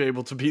should be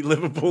able to beat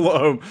Liverpool at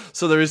home.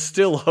 So there is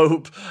still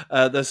hope.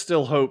 There's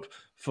still hope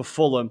for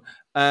Fulham.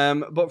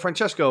 But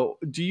Francesco,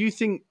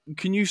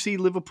 can you see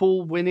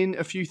Liverpool winning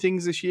a few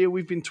things this year?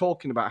 We've been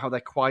talking about how they're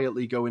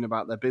quietly going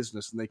about their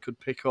business and they could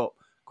pick up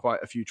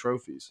quite a few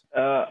trophies.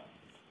 I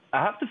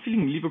have the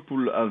feeling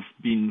Liverpool have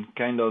been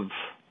kind of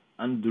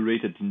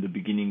underrated in the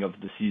beginning of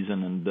the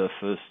season and the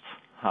first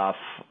half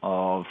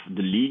of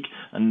the league,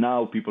 and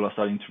now people are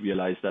starting to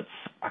realize that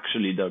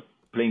actually they're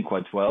playing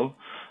quite well.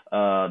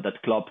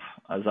 That Klopp,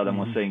 as Adam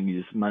was saying,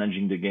 is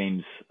managing the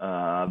games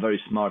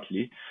very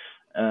smartly.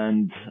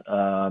 And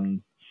I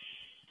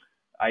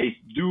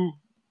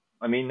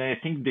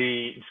think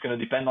it's going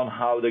to depend on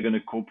how they're going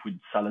to cope with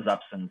Salah's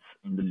absence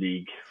in the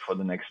league for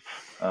the next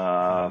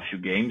few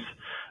games.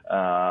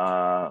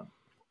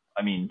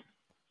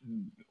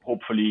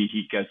 Hopefully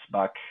he gets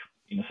back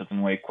in a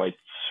certain way quite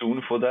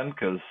soon for them,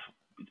 because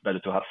it's better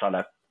to have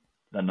Salah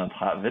than not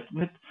have it.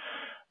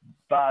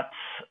 But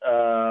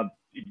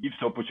it gives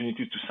the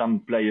opportunity to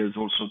some players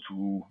also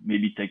to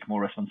maybe take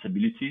more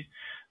responsibility.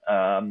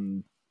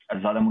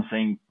 As Adam was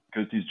saying,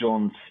 Curtis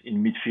Jones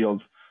in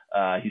midfield,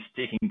 he's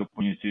taking the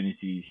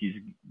opportunity he's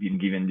been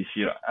given this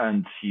year,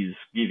 and he's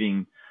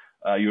giving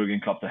Jurgen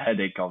Klopp the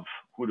headache of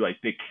who do I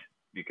pick,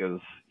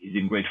 because he's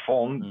in great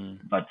form,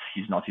 but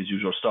he's not his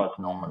usual start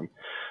normally.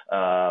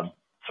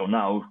 So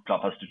now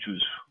Klopp has to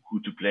choose who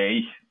to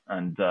play,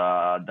 and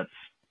that's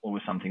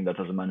always something that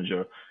as a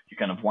manager you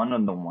kind of want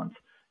and don't want.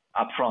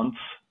 Up front,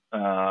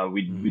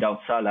 Without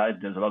Salah,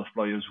 there's a lot of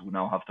players who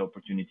now have the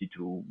opportunity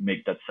to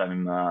make that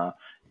same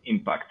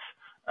impact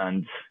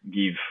and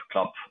give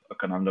Klopp a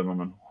conundrum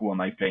on who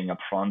am I playing up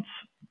front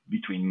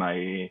between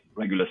my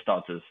regular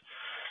starters.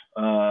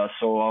 I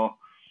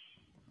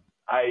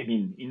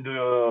mean, in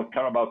the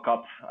Carabao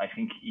Cup, I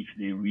think if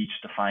they reach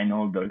the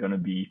final, they're going to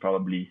be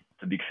probably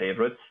the big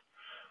favorites.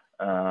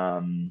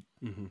 And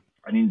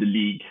in the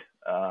league,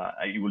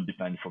 it will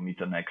depend for me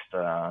the next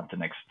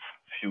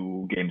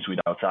few games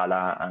without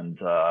Salah and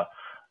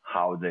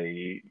how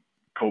they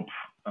cope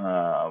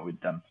with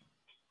them.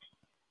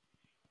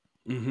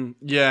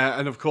 Yeah,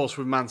 and of course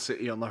with Man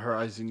City on the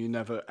horizon, you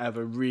never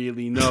ever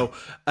really know.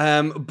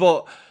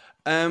 But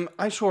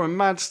I saw a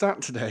mad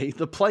stat today.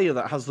 The player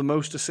that has the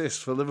most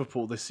assists for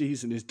Liverpool this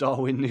season is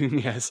Darwin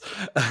Núñez.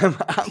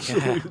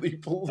 Absolutely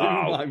blew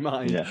my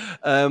mind.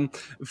 Yeah.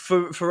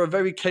 For a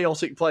very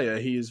chaotic player,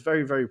 he is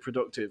very, very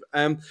productive.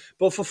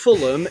 But for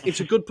Fulham, it's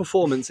a good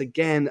performance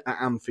again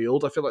at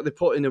Anfield. I feel like they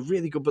put in a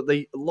really good, but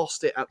they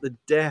lost it at the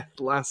death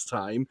last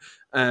time.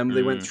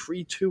 They went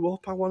 3-2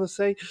 up, I want to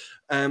say.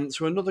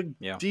 So another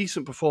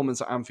decent performance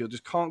at Anfield.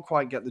 Just can't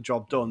quite get the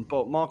job done.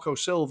 But Marco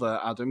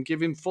Silva, Adam,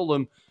 giving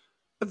Fulham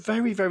a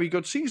very, very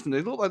good season.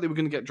 They looked like they were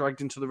going to get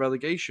dragged into the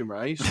relegation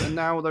race, and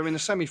now they're in a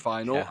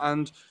semi-final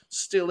and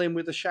still in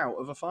with a shout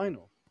of a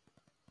final.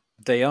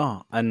 They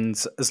are,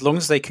 and as long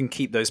as they can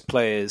keep those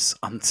players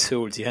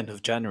until the end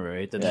of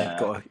January, then they've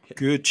got a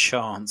good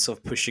chance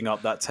of pushing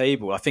up that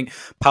table. I think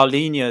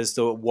Paulinho is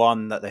the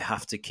one that they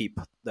have to keep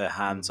their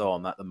hands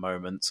on at the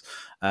moment.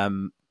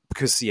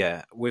 Because,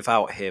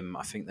 without him,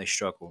 I think they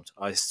struggled.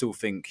 I still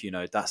think,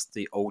 that's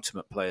the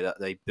ultimate player that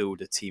they build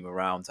a team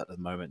around at the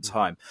moment in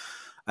time.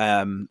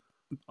 But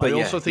I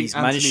also think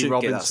Anthony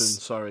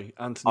Robinson.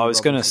 I was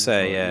going to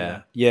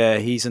say,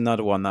 he's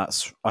another one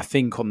that's, I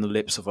think, on the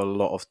lips of a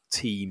lot of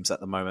teams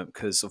at the moment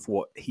because of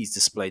what he's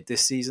displayed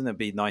this season. It'd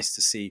be nice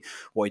to see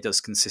what he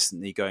does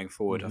consistently going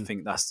forward. I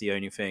think that's the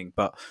only thing.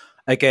 But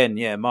again,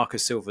 Marco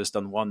Silva's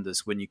done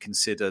wonders when you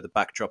consider the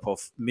backdrop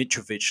of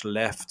Mitrovic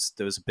left.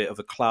 There was a bit of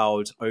a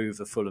cloud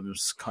over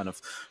Fulham's kind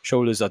of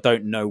shoulders. I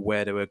don't know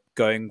where they were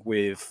going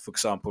with, for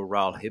example,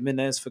 Raul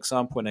Jimenez, for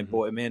example, when they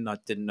brought him in. I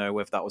didn't know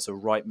whether that was a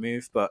right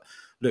move, but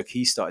look,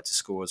 he started to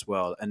score as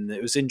well. And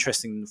it was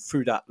interesting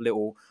through that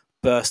little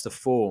burst of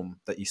form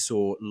that you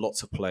saw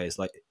lots of players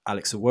like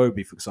Alex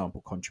Iwobi, for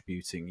example,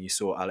 contributing. You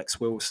saw Alex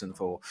Wilson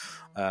for...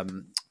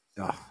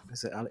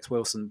 is it Alex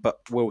Wilson? But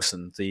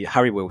Wilson, the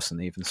Harry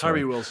Wilson even. Sorry.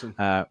 Harry Wilson.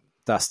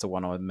 That's the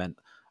one I meant.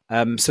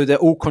 So they're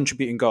all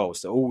contributing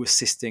goals. They're all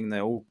assisting.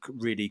 They're all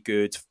really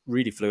good,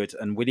 really fluid.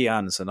 And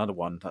Willian's another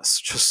one that's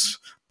just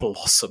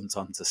blossomed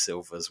onto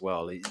Silva as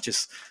well. It's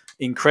just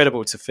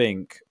incredible to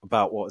think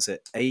about,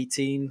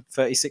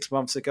 36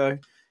 months ago?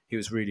 He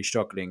was really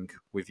struggling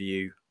with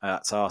you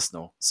at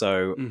Arsenal.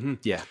 So,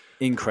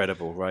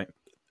 incredible, right?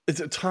 It's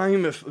a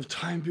time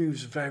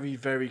moves very,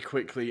 very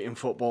quickly in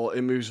football.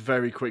 It moves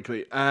very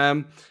quickly.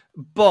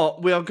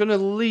 But we are going to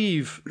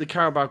leave the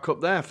Carabao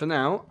Cup there for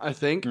now, I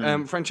think.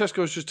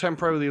 Francesco's just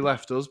temporarily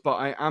left us, but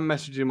I am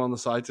messaging him on the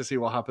side to see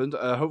what happened.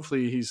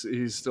 Hopefully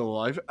he's still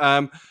alive.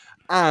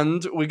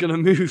 And we're going to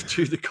move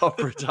to the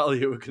Coppa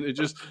Italia. We're going to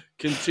just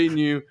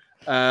continue.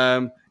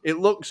 It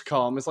looks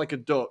calm. It's like a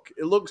duck.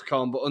 It looks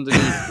calm, but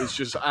underneath it's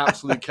just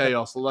absolute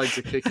chaos. The legs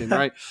are kicking,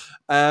 right?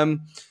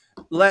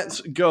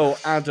 Let's go,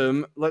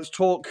 Adam. Let's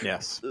talk.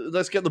 Yes.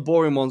 Let's get the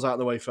boring ones out of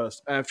the way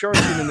first.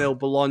 Fiorentina 0,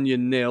 Bologna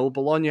 0.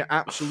 Bologna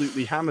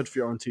absolutely hammered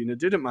Fiorentina.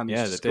 Didn't manage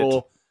to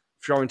score.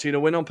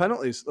 Fiorentina win on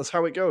penalties. That's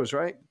how it goes,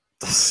 right?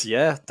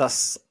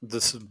 That's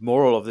the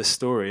moral of this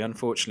story.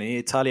 Unfortunately,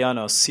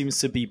 Italiano seems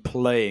to be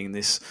playing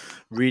this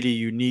really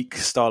unique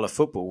style of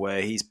football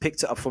where he's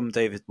picked it up from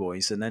David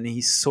Moyes and then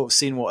he's sort of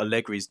seen what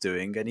Allegri's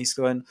doing and he's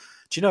going,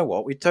 do you know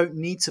what? We don't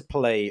need to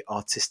play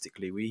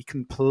artistically. We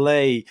can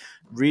play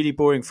really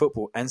boring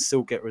football and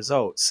still get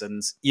results.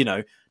 And,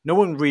 no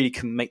one really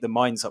can make their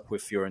minds up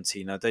with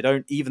Fiorentina. They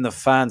don't, even the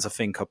fans, I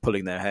think, are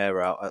pulling their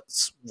hair out at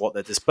what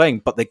they're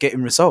displaying, but they're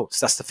getting results.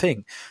 That's the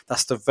thing.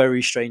 That's the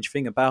very strange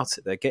thing about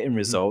it. They're getting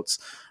results.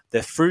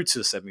 They're through to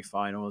the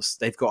semi-finals.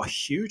 They've got a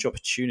huge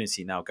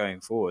opportunity now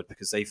going forward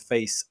because they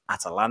face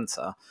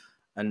Atalanta.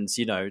 And,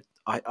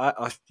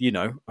 I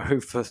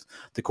hope for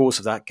the course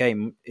of that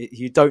game,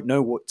 you don't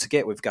know what to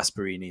get with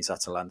Gasperini's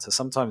Atalanta.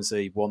 Sometimes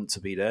they want to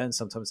be there and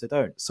sometimes they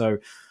don't. So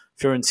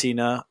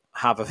Fiorentina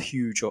have a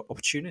huge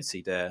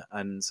opportunity there.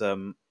 And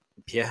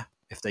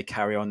if they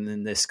carry on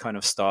in this kind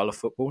of style of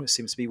football, it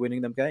seems to be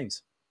winning them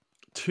games.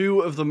 Two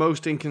of the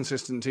most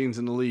inconsistent teams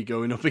in the league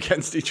going up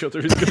against each other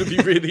is going to be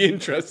really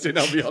interesting,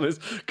 I'll be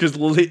honest, because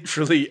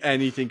literally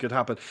anything could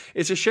happen.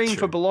 It's a shame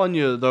for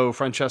Bologna, though,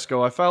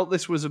 Francesco. I felt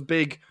this was a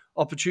big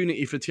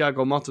opportunity for Thiago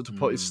Motta to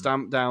put his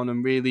stamp down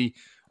and really,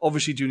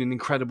 obviously, doing an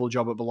incredible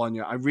job at Bologna.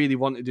 I really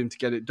wanted him to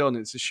get it done.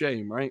 It's a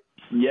shame, right?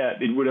 Yeah,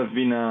 it would have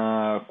been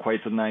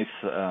quite a nice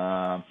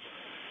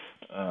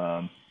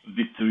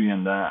victory,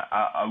 and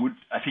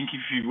I think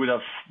if he would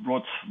have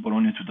brought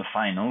Bologna to the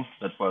final,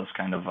 that was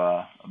kind of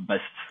a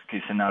best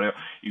case scenario.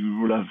 He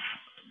would have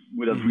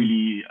would have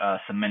really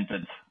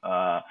cemented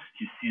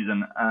his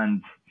season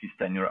and his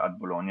tenure at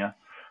Bologna.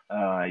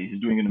 He's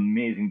doing an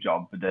amazing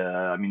job.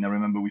 I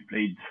remember we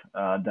played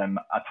them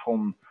at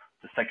home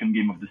the second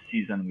game of the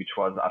season, which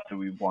was after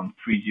we won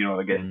 3-0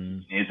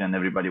 against Udinese, and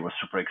everybody was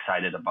super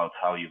excited about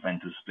how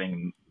Juventus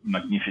playing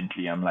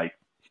magnificently. I'm like,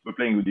 we're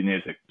playing with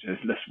Udinese.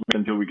 Just let's wait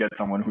until we get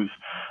someone who's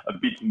a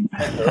bit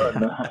better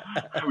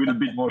and with a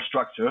bit more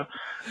structure.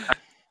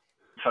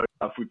 Fair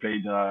enough, we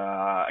played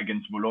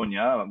against Bologna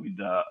with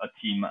a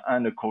team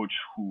and a coach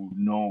who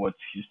know what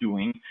he's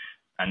doing,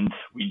 and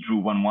we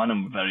drew 1-1.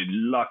 And very,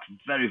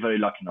 very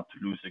lucky not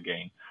to lose the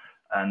game.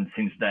 And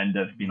since then,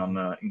 they've been on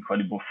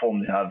incredible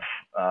form. They have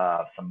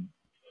some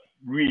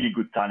really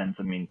good talents.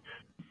 I mean,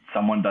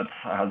 someone that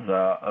has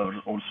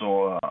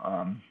also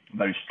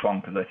very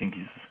strong, because I think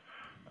he's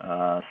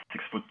 6'3",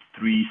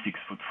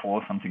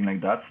 6'4", something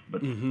like that,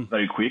 but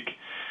very quick.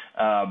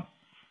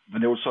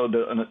 But also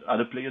the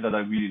other player that I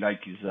really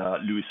like is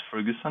Lewis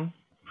Ferguson,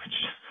 which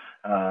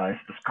is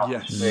the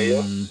Scottish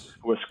player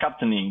who was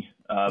captaining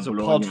He's a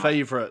Bologna. pod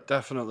favourite,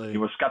 definitely. He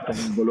was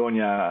captaining Bologna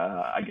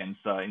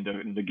against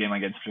in the game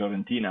against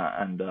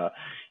Fiorentina, and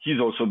he's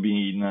also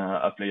been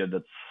a player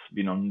that's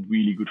been on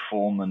really good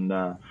form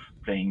and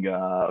playing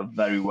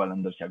very well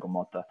under Thiago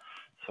Motta.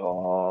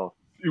 So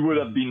it would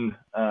have been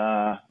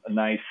a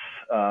nice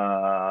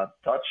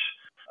touch.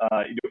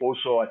 It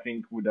also, I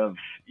think, would have,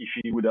 if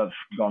he would have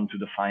gone to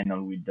the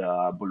final with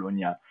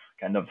Bologna,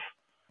 kind of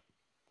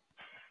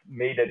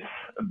made it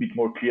a bit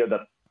more clear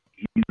that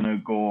he's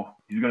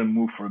gonna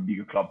move for a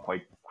bigger club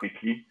quite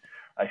quickly.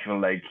 I feel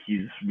like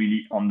he's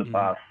really on the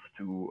path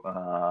to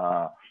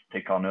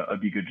take on a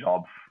bigger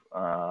job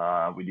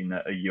within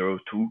a year or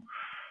two.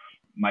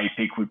 My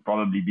pick would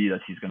probably be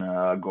that he's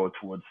gonna go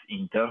towards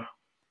Inter.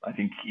 I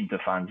think Inter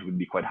fans would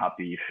be quite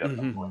happy if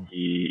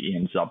he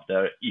ends up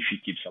there, if he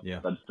keeps up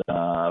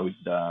with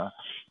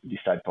this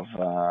type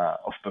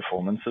of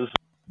performances.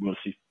 We'll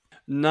see.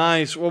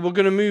 Nice. Well, we're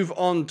going to move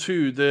on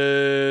to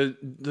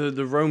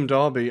the Rome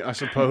derby, I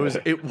suppose.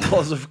 It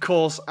was, of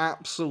course,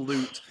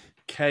 absolute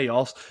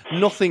chaos.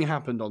 Nothing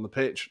happened on the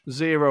pitch.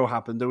 Zero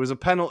happened. There was a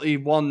penalty,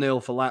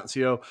 1-0 for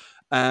Lazio,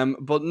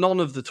 but none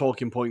of the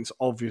talking points,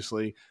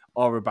 obviously,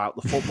 are about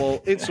the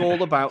football. It's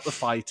all about the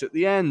fight at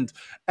the end.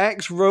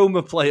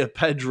 Ex-Roma player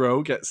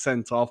Pedro gets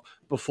sent off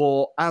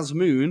before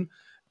Azmoun,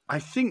 I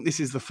think this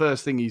is the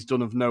first thing he's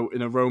done of note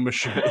in a Roma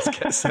shirt, is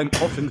get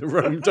sent off in the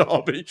Rome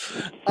derby.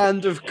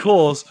 And of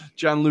course,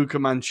 Gianluca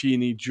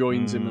Mancini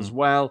joins him as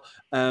well.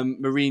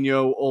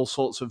 Mourinho, all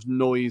sorts of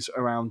noise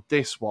around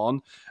this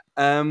one.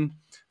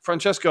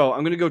 Francesco,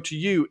 I'm going to go to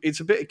you. It's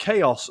a bit of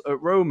chaos at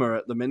Roma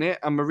at the minute,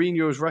 and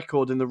Mourinho's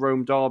record in the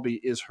Rome derby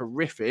is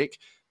horrific.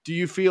 Do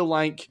you feel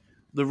like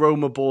the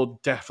Roma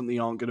board definitely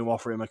aren't going to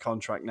offer him a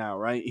contract now,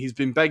 right? He's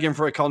been begging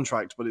for a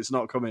contract, but it's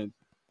not coming.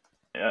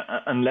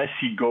 Unless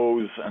he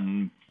goes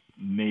and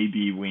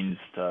maybe wins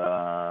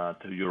the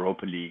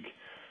Europa League,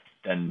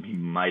 then he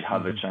might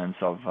have a chance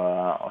of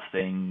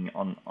staying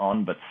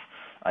on. But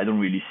I don't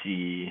really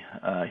see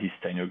his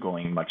tenure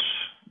going much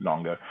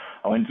longer.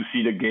 I went to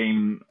see the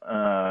game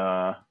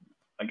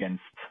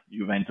against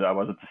Juventus. I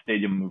was at the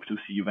stadium, moved to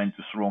see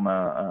Juventus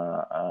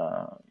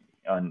Roma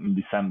in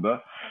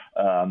December.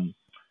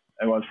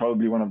 It was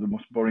probably one of the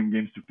most boring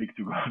games to pick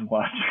to go and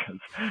watch,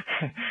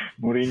 because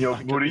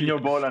Mourinho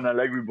ball and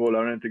Allegri ball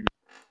aren't the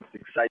most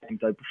exciting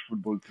type of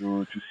football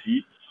to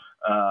see.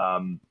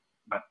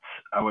 But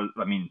I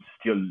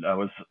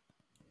was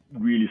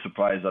really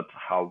surprised at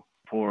how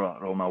poor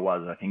Roma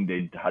was. I think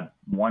they had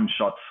one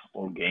shot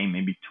all game,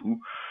 maybe two,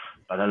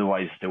 but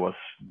otherwise there was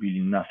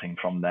really nothing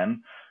from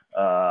them.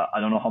 I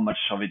don't know how much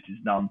of it is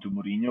down to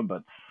Mourinho,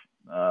 but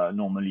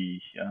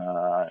normally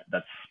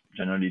that's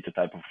generally the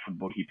type of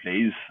football he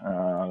plays,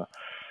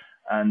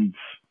 and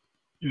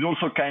he's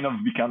also kind of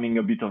becoming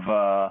a bit of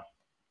a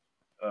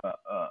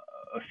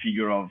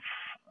figure of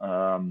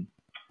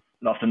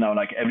laughter now.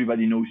 Like,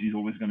 everybody knows he's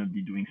always going to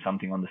be doing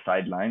something on the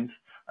sidelines,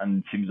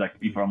 and it seems like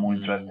people are more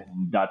interested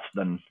in that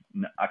than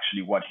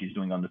actually what he's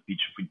doing on the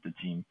pitch with the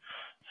team.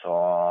 So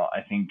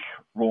I think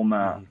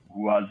Roma,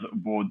 who has a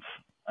board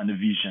and a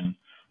vision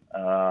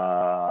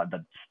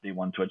that they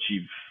want to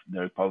achieve,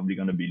 they're probably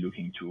going to be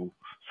looking to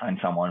sign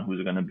someone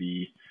who's going to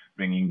be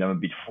bringing them a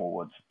bit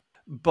forward.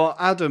 But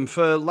Adam,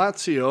 for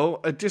Lazio,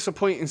 a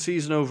disappointing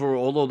season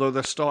overall, although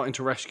they're starting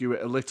to rescue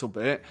it a little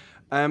bit.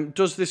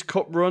 Does this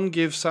cup run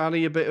give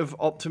Sarri a bit of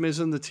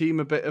optimism, the team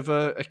a bit of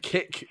a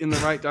kick in the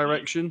right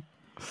direction?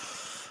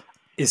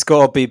 It's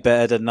got to be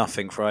better than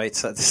nothing,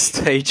 right? At this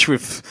stage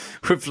with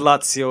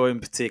Lazio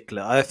in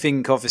particular. I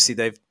think obviously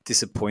they've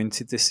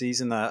disappointed this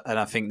season, and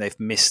I think they've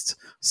missed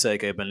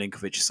Sergej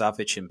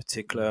Milinkovic-Savic in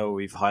particular.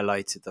 We've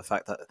highlighted the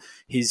fact that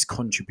his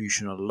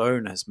contribution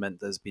alone has meant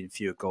there's been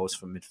fewer goals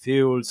from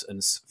midfield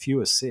and few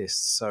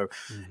assists. So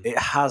it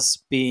has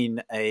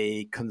been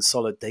a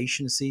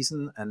consolidation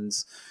season, and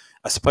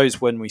I suppose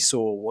when we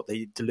saw what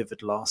they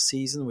delivered last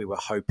season, we were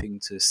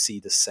hoping to see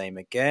the same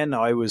again.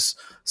 I was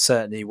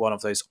certainly one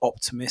of those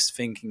optimists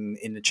thinking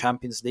in the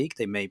Champions League,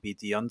 they may be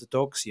the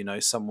underdogs,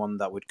 someone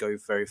that would go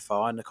very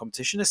far in the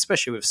competition,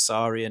 especially with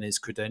Sarri and his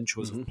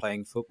credentials of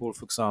playing football,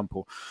 for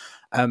example.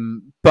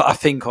 But I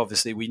think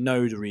obviously we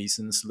know the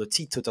reasons.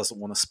 Lotito doesn't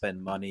want to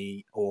spend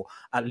money, or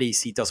at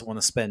least he doesn't want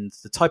to spend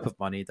the type of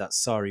money that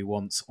Sarri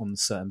wants on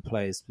certain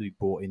players to be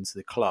brought into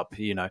the club.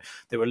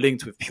 They were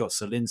linked with Piotr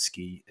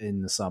Zielinski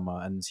in the summer,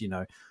 and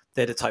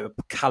they're the type of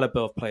caliber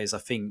of players I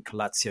think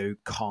Lazio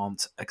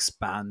can't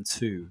expand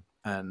to.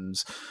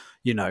 And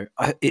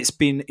it's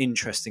been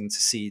interesting to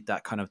see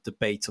that kind of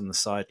debate on the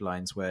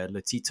sidelines where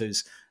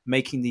Lotito's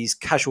making these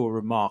casual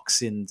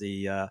remarks in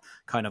the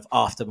kind of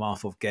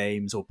aftermath of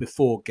games or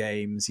before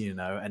games, and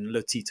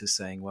Lotito's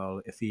saying,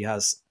 well, if he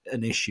has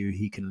an issue,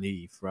 he can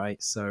leave,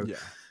 right? So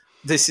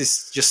this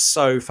is just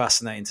so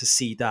fascinating to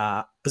see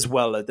that, as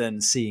well as then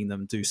seeing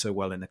them do so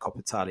well in the Coppa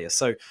Italia.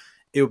 So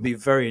it will be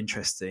very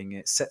interesting.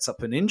 It sets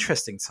up an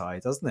interesting tie,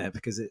 doesn't it?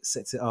 Because it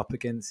sets it up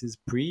against his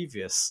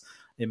previous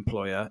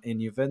employer in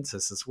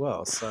Juventus as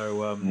well.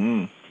 So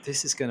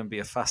this is going to be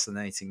a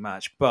fascinating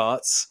match.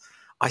 But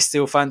I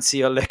still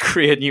fancy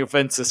Allegri and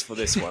Juventus for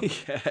this one.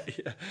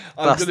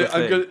 I'm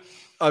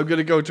going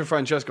to go to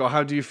Francesco.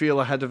 How do you feel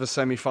ahead of a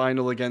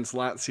semi-final against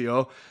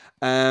Lazio?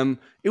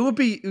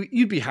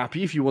 You'd be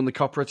happy if you won the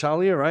Coppa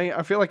Italia, right?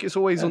 I feel like it's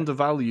always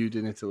undervalued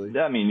in Italy.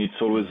 Yeah, I mean, it's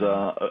always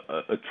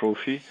a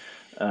trophy.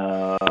 We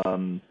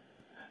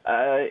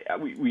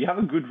have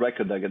a good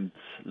record against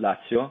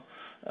Lazio.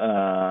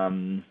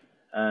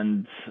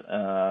 And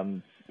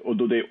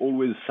although they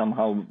always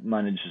somehow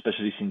manage,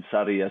 especially since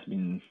Sarri has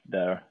been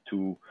there,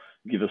 to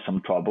give us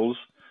some troubles,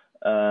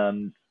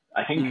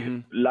 I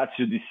think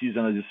Lazio this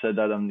season, as you said,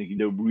 Adam,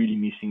 they're really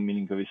missing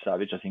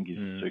Milinkovic-Savic. I think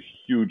it's a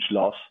huge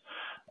loss.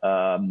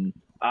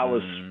 I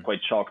was quite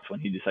shocked when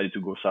he decided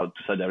to go south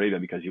to Saudi Arabia,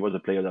 because he was a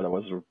player that I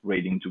was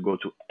rating to go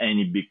to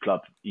any big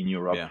club in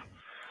Europe.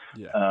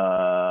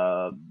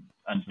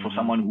 And for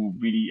someone who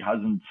really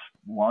hasn't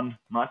won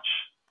much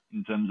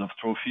in terms of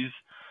trophies,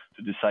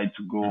 to decide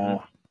to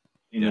go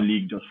in a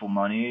league just for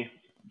money,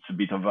 it's a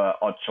bit of an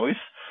odd choice.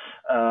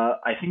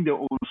 I think they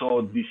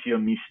also this year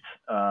missed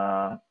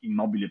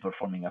Immobile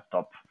performing at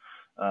top.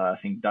 I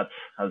think that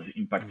has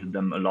impacted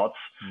them a lot,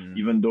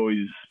 even though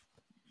he's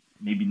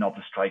maybe not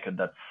a striker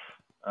that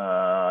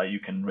you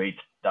can rate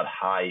that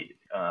high,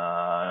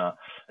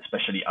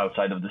 especially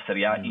outside of the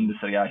Serie A. In the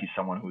Serie A, he's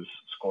someone who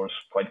scores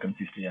quite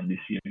consistently, and this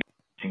year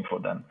is for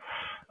them.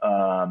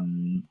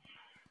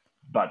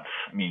 But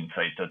I mean,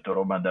 the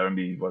Roma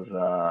derby was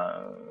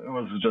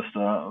just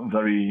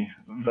very,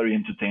 very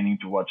entertaining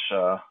to watch.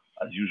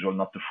 As usual,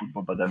 not the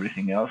football, but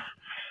everything else.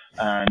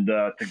 And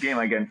the game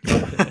against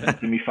the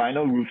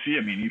semi-final, we'll see.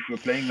 I mean, if we're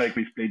playing like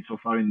we've played so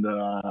far in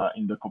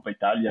the Coppa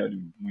Italia,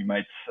 we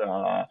might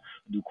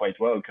do quite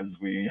well, because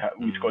we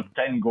scored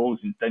 10 goals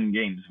in 10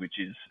 games, which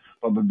is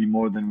probably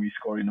more than we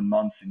score in a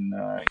month in.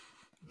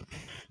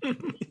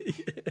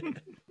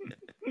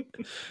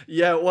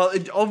 Yeah, well,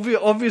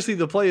 obviously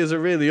the players are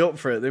really up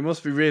for it. They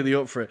must be really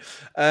up for it.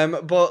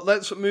 But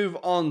let's move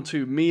on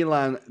to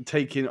Milan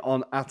taking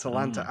on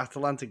Atalanta.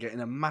 Atalanta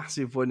getting a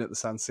massive win at the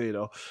San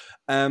Siro.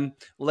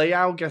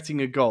 Leao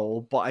getting a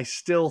goal, but I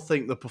still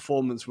think the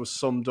performance was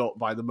summed up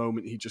by the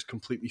moment he just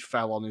completely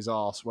fell on his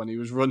arse when he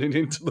was running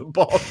into the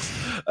box.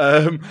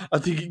 I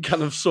think it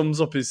kind of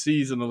sums up his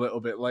season a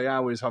little bit.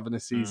 Leao is having a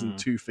season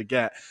to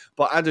forget.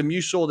 But Adam,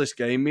 you saw this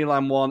game.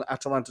 Milan 1,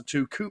 Atalanta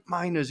 2. Coop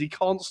Miners, he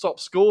can't stop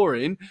scoring.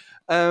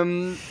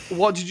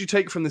 What did you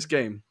take from this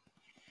game?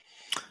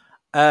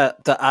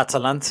 The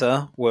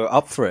Atalanta were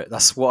up for it.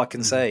 That's what I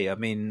can say. I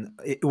mean,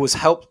 it was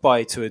helped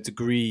by, to a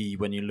degree,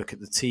 when you look at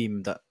the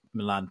team that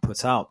Milan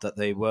put out, that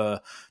they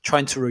were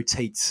trying to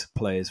rotate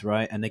players,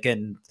 right? And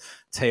again,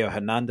 Theo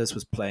Hernandez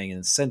was playing in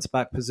the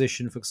centre-back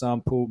position, for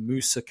example.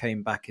 Musa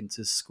came back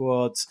into the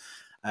squad.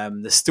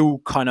 They're still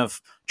kind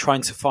of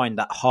trying to find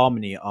that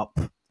harmony up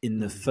in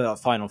the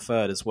final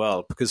third as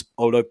well, because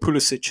although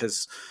Pulisic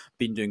has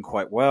been doing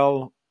quite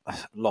well,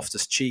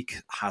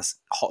 Loftus-Cheek has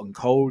hot and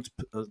cold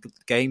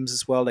games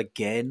as well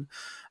again.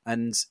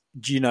 And,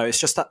 it's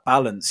just that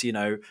balance,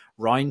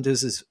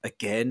 Reinders is,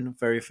 again,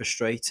 very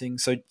frustrating.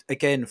 So,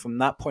 again, from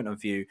that point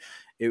of view,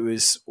 it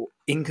was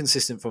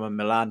inconsistent from a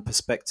Milan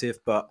perspective.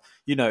 But,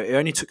 it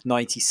only took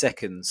 90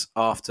 seconds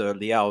after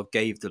Leao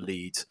gave the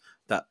lead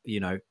that,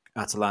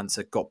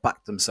 Atalanta got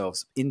back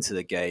themselves into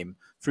the game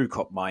through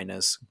Cop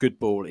Miners, good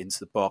ball into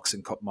the box,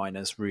 and Cop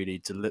Miners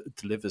really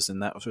delivers in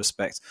that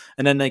respect.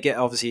 And then they get,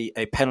 obviously,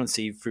 a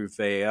penalty through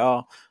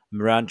VAR.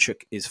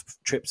 Miranchuk is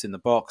tripped in the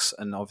box,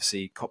 and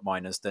obviously Cop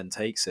Miners then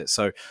takes it.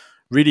 So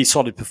really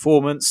solid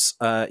performance.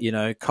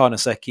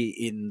 Carnesecchi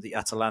in the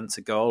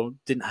Atalanta goal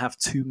didn't have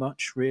too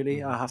much,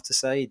 really, I have to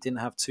say. He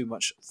didn't have too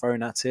much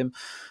thrown at him.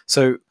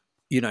 So,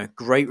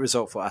 great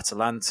result for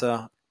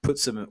Atalanta.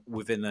 Puts them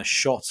within a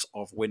shot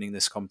of winning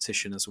this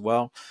competition as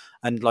well.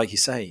 And like you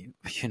say,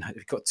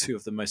 we've got two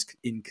of the most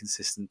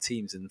inconsistent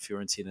teams in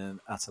Fiorentina and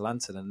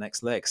Atalanta in the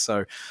next leg.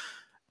 So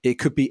it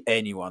could be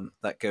anyone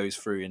that goes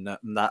through in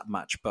that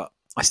match. But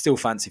I still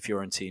fancy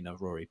Fiorentina,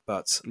 Rory.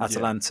 But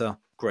Atalanta,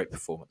 great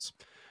performance.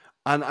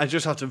 And I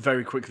just have to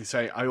very quickly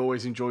say, I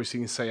always enjoy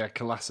seeing Seja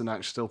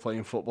Kolasinac still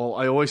playing football.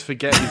 I always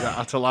forget he's at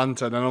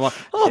Atalanta, and I'm like,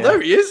 there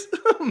he is.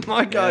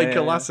 My guy,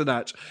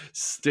 Kolasinac,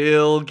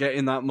 still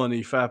getting that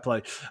money. Fair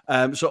play.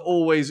 So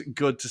always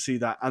good to see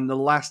that. And the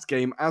last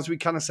game, as we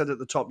kind of said at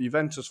the top,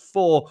 Juventus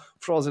 4,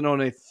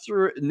 Frosinone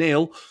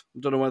 0. I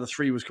don't know where the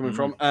 3 was coming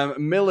from.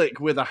 Milik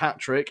with a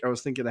hat-trick. I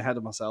was thinking ahead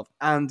of myself.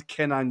 And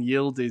Kenan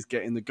Yildiz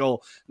getting the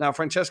goal. Now,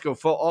 Francesco,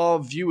 for our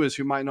viewers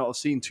who might not have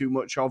seen too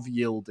much of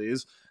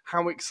Yildiz,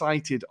 how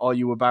excited are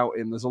you about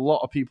him? There's a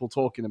lot of people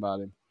talking about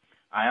him.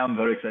 I am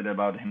very excited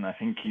about him. I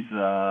think he's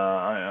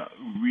a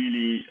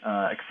really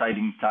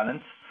exciting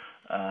talent.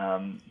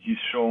 He's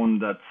shown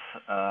that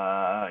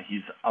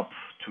he's up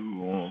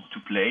to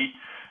play.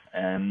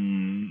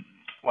 And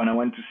when I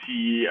went to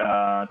see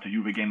the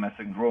Juve game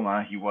against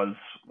Roma, he was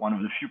one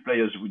of the few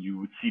players who you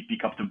would see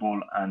pick up the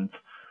ball and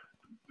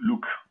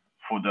look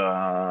for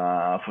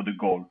the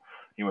goal.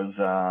 He was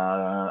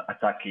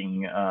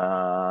attacking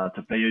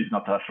the player. He's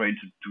not afraid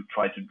to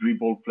try to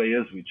dribble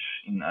players, which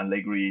in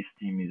Allegri's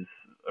team is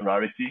a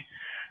rarity.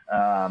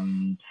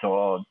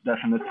 So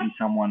definitely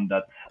someone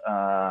that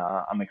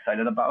I'm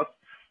excited about.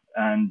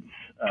 And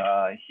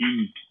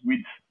him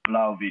with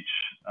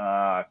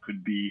Vlahovic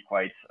could be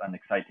quite an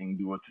exciting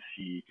duo to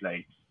see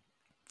play.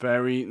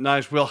 Very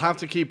nice. We'll have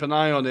to keep an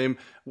eye on him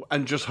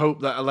and just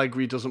hope that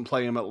Allegri doesn't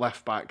play him at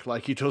left back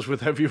like he does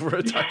with every other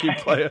attacking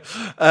player.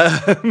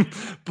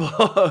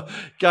 But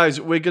guys,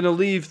 we're going to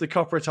leave the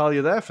Coppa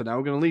Italia there for now.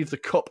 We're going to leave the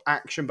cup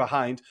action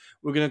behind.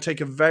 We're going to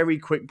take a very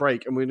quick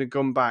break and we're going to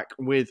come back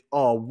with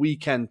our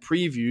weekend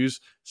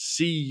previews.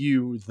 See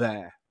you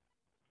there.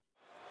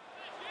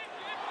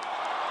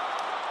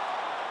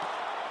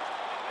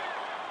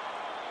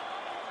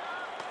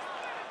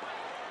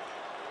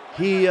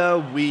 Here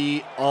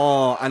we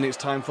are, and it's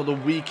time for the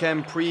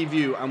weekend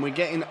preview, and we're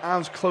getting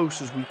as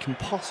close as we can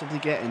possibly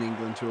get in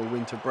England to a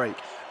winter break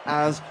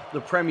as the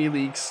Premier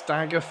League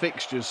stagger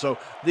fixtures. So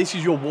this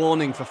is your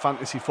warning for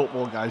fantasy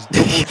football, guys.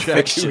 Double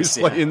check who's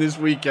playing this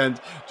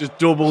weekend. Just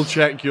double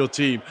check your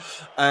team.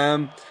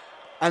 And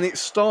it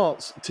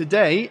starts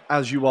today,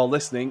 as you are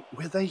listening,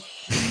 with a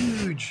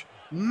huge,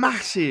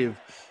 massive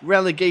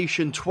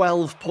relegation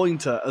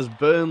 12-pointer as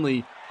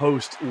Burnley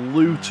host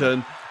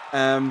Luton.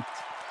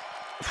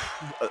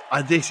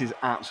 This is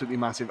absolutely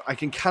massive. I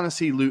can kind of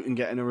see Luton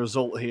getting a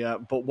result here,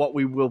 but what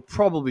we will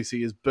probably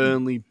see is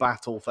Burnley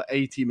battle for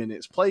 80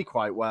 minutes, play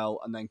quite well,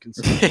 and then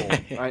concede goal,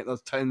 right?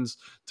 That tends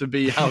to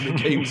be how the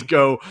games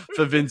go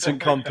for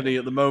Vincent Kompany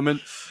at the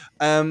moment.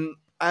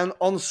 And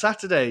on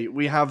Saturday,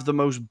 we have the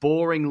most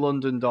boring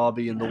London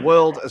derby in the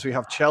world, as we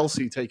have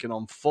Chelsea taking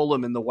on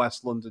Fulham in the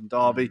West London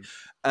derby.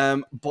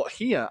 But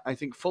here, I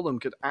think Fulham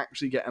could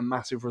actually get a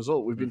massive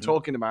result. We've been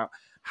talking about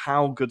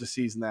how good a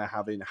season they're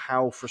having,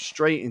 how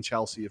frustrating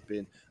Chelsea have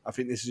been. I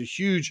think this is a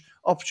huge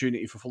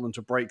opportunity for Fulham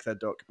to break their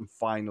duck and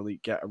finally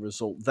get a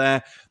result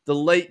there. The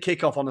late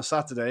kickoff on a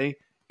Saturday,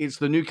 it's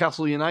the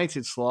Newcastle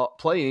United slot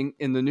playing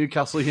in the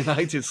Newcastle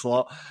United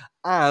slot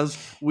as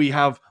we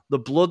have the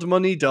Blood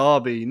Money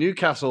Derby.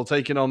 Newcastle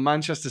taking on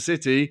Manchester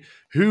City.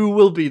 Who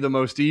will be the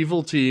most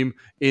evil team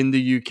in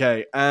the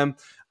UK?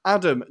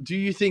 Adam, do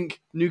you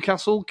think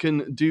Newcastle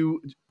can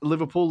do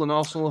Liverpool and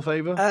Arsenal a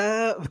favour?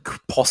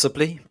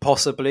 Possibly.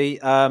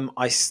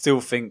 I still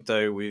think,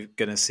 though, we're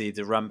going to see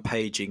the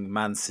rampaging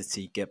Man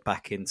City get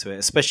back into it,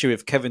 especially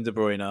with Kevin De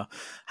Bruyne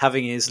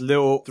having his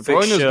little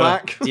fixture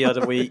back the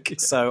other week.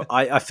 So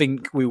I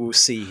think we will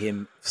see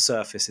him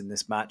surface in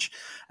this match.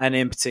 And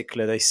in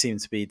particular, they seem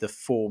to be the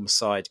form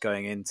side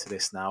going into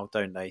this now,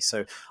 don't they?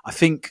 So I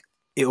think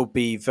it'll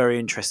be very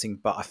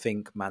interesting, but I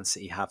think Man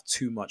City have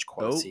too much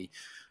quality.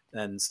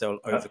 And they'll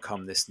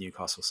overcome this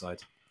Newcastle side.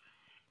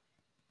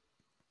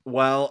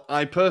 Well,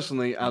 I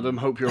personally, Adam,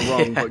 hope you're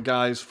wrong, but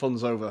guys,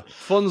 fun's over.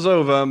 Fun's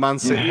over, Man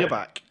City are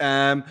back.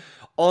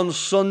 On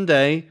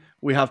Sunday,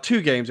 we have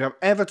 2 games. We have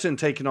Everton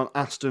taking on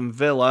Aston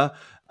Villa.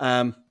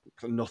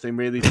 Nothing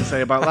really to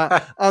say about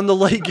that. And the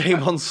late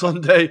game on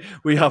Sunday,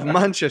 we have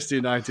Manchester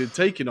United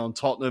taking on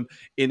Tottenham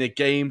in a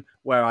game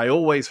where I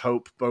always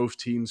hope both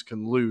teams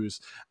can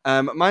lose.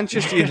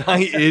 Manchester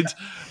United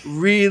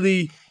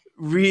really,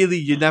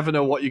 you never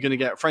know what you're going to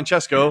get.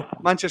 Francesco,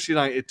 Manchester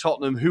United,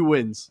 Tottenham, who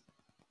wins?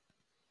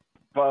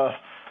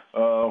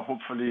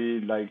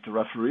 Hopefully, like the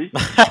referee.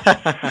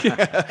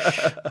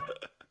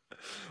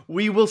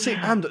 We will see.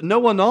 And no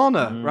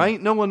Onana,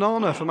 right? No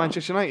Onana for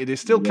Manchester United. Is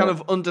still kind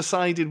of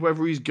undecided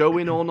whether he's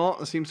going or not.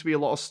 There seems to be a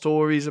lot of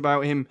stories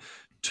about him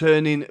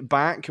turning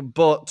back,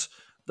 but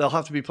they'll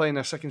have to be playing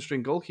their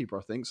second-string goalkeeper,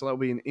 I think. So that'll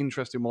be an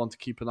interesting one to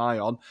keep an eye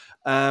on.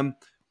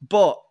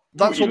 But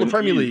that's all the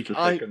Premier League.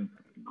 The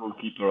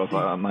goalkeeper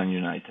of Man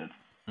United.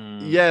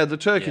 Yeah, the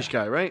Turkish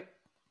guy, right?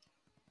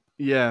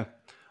 Yeah.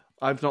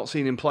 I've not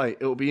seen him play.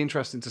 It'll be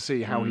interesting to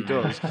see how he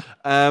does.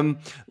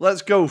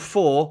 Let's go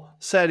for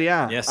Serie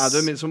A. Yes.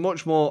 Adam, it's a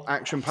much more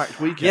action-packed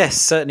weekend.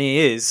 Yes, certainly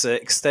is.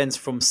 It extends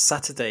from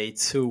Saturday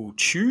till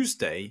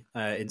Tuesday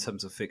in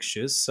terms of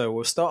fixtures. So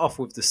we'll start off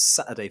with the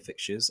Saturday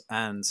fixtures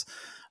and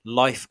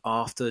life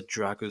after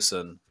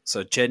Dragusin.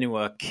 So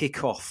Genoa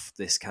kick off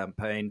this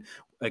campaign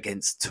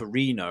against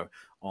Torino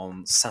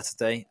on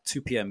Saturday,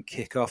 2 p.m.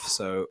 kickoff.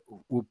 So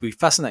will be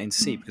fascinating to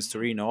see because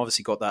Torino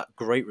obviously got that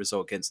great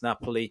result against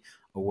Napoli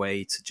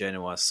away to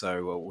Genoa.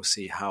 So we'll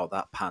see how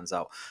that pans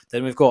out.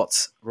 Then we've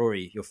got,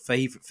 Rory, your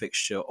favourite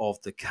fixture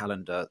of the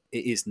calendar.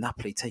 It is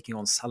Napoli taking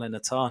on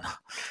Salernitana.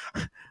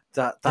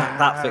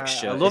 that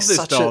fixture I love is this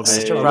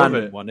such a I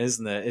random one,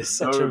 isn't it? It's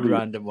such a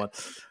random one.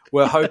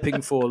 We're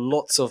hoping for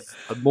lots of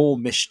more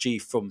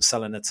mischief from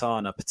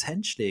Salernitana,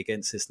 potentially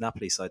against this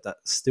Napoli side that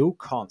still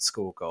can't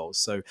score goals.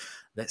 So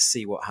let's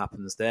see what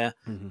happens there.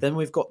 Then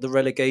we've got the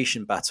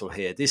relegation battle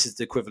here. This is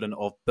the equivalent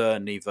of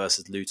Burnley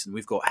versus Luton.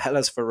 We've got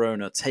Hellas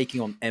Verona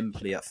taking on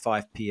Empoli at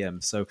 5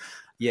 p.m. So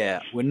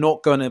yeah, we're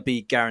not going to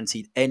be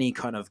guaranteed any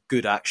kind of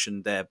good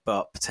action there,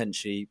 but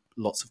potentially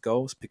lots of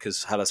goals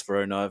because Hellas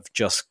Verona have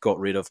just got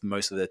rid of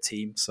most of their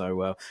team.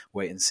 So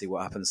wait and see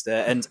what happens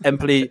there. And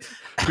Empoli,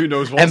 who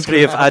knows what's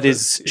Empoli have added happen.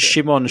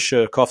 Szymon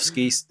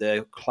Sierkowski,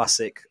 their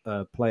classic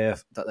player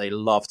that they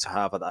love to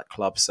have at that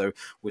club. So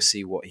we'll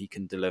see what he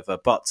can deliver.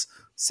 But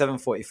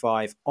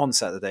 7:45 on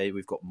Saturday,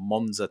 we've got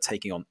Monza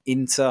taking on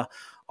Inter.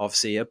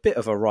 Obviously, a bit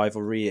of a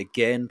rivalry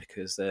again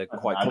because they're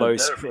quite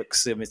close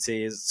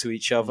proximity to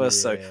each other. Yeah.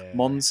 So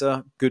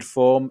Monza, good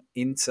form.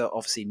 Inter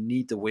obviously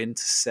need the win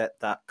to set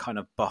that kind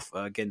of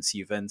buffer against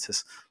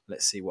Juventus.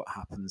 Let's see what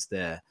happens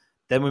there.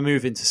 Then we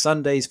move into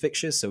Sunday's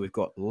fixtures. So we've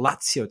got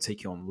Lazio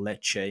taking on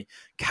Lecce,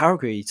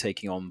 Cagliari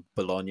taking on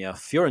Bologna,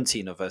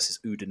 Fiorentina versus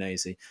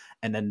Udinese,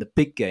 and then the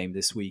big game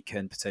this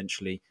weekend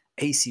potentially,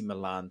 AC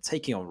Milan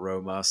taking on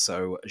Roma.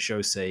 So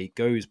Jose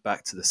goes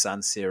back to the San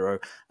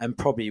Siro and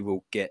probably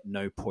will get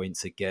no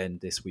points again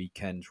this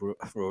weekend,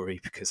 Rory,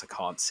 because I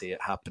can't see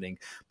it happening.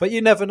 But you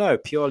never know.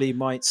 Pioli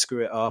might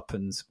screw it up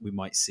and we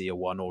might see a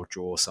 1-1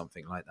 draw or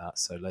something like that.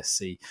 So let's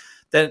see.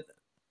 Then,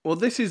 well,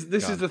 this is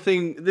the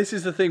thing. This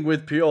is the thing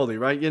with Pioli,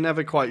 right? You're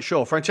never quite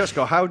sure.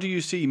 Francesco, how do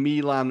you see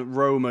Milan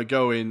Roma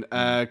going?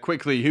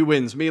 Quickly, who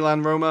wins?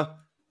 Milan Roma?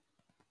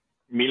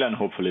 Milan,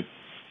 hopefully.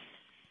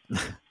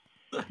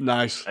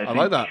 Nice. I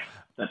like that.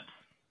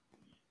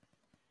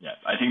 Yeah,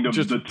 I think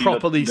just the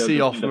properly see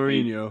off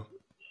Mourinho.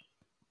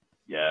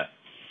 Yeah.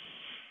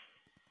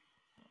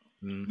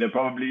 They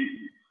probably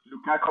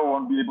Lukaku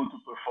won't be able to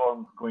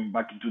perform going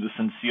back into the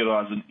San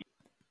Siro as an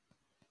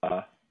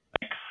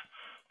ex.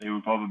 They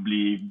will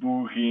probably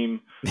boo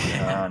him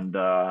and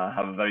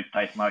have a very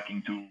tight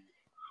marking to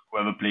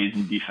whoever plays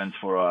in defense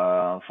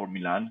for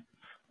Milan.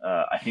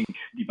 I think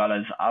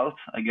Dybala is out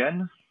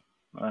again.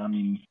 I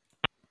mean,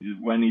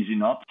 when is he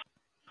not?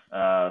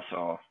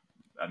 So,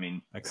 I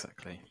mean,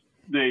 exactly.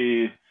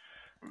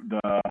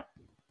 Milan.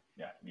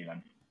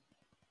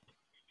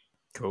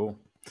 Cool.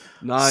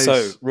 Nice.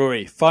 So,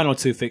 Rory, final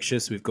two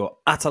fixtures. We've got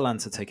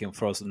Atalanta taking on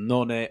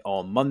Frosinone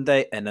on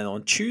Monday, and then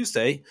on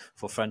Tuesday,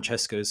 for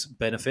Francesco's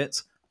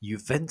benefit,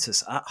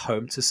 Juventus at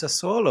home to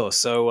Sassuolo.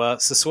 So,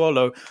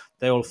 Sassuolo,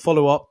 they'll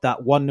follow up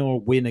that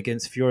 1-0 win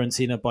against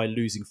Fiorentina by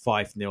losing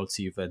 5-0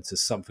 to Juventus,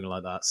 something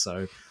like that.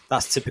 So,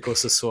 that's typical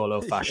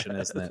Sassuolo fashion,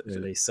 isn't it,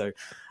 really? So,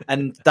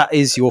 and that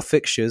is your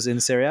fixtures in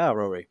Serie A,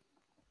 Rory.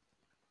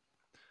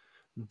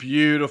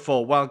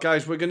 Beautiful. Well,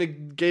 guys, we're going to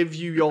give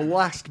you your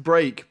last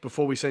break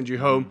before we send you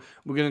home.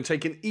 We're going to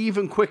take an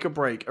even quicker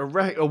break, a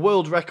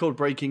world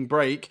record-breaking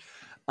break,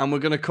 and we're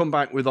going to come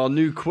back with our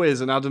new quiz,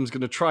 and Adam's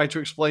going to try to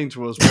explain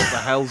to us what the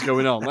hell's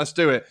going on. Let's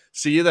do it.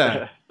 See you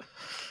there.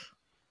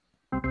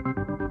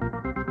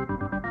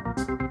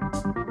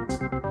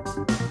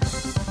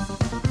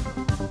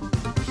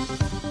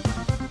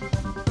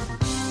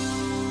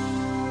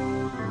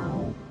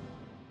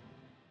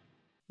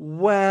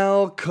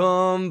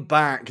 Welcome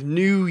back.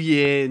 New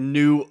year,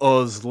 new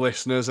us,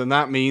 listeners, and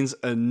that means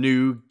a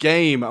new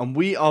game. And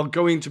we are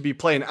going to be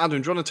playing.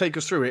 Adam, do you want to take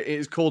us through it? It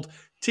is called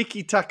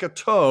Tiki Taka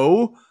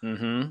Toe.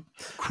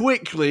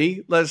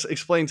 Quickly, let's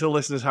explain to the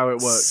listeners how it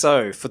works.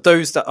 So, for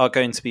those that are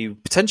going to be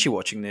potentially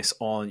watching this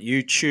on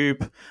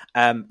YouTube,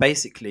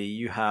 basically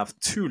you have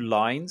two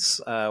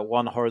lines,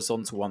 one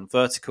horizontal, one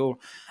vertical,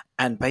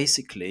 and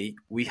basically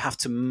we have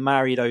to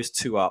marry those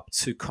two up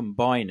to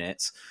combine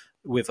it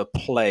with a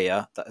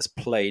player that has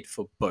played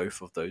for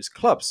both of those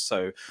clubs.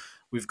 So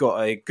we've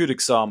got a good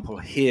example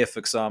here. For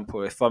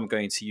example, if I'm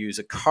going to use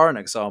a current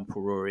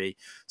example, Rory,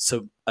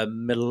 so a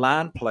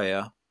Milan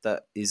player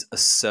that is a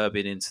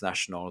Serbian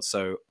international.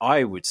 So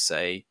I would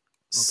say,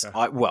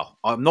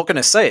 I'm not going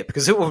to say it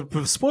because it will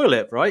spoil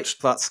it, right?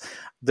 But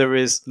there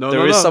is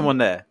someone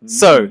there.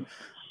 So,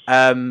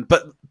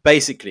 but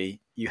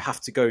basically you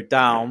have to go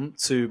down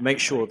to make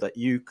sure that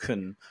you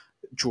can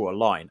draw a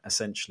line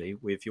essentially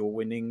with your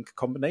winning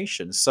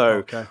combination.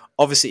 So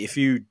obviously if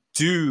you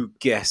do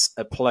guess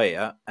a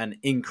player and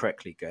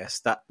incorrectly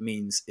guess, that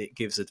means it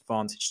gives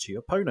advantage to your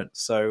opponent.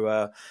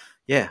 So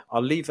yeah,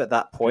 I'll leave at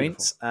that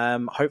point.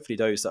 Hopefully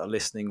those that are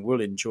listening will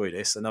enjoy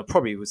this, and I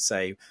probably would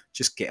say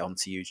just get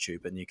onto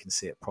YouTube and you can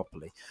see it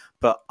properly.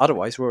 But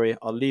otherwise, Rory,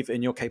 I'll leave it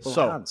in your capable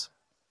hands.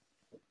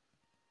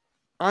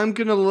 I'm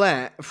going to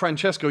let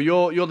Francesco,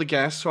 you're the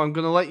guest, so I'm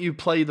going to let you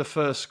play the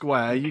first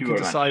square. You can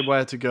decide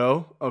where to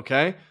go,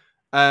 okay?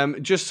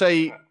 Just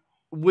say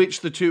what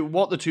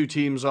the two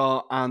teams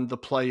are and the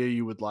player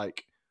you would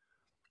like.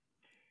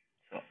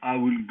 So I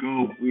will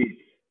go with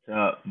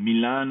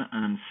Milan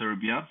and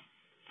Serbia.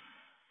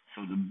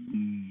 So the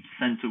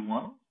center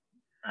one.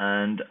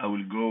 And I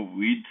will go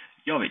with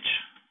Jovic.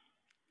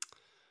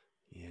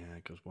 Yeah,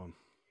 good one.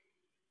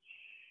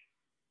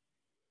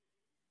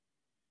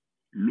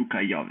 Luka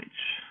Jovic.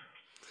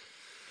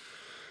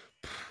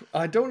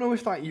 I don't know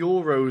if that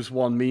Euros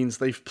one means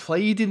they've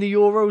played in the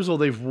Euros or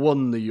they've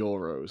won the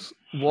Euros.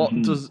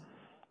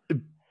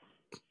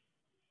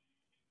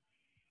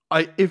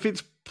 If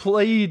it's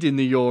played in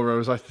the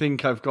Euros, I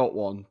think I've got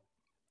one.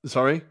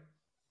 Sorry?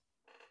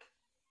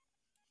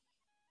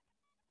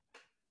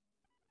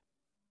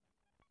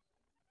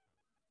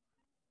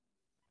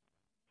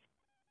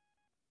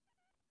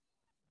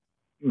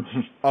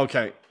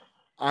 Okay.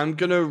 I'm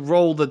going to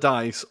roll the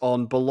dice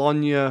on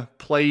Bologna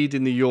played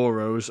in the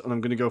Euros, and I'm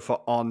going to go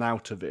for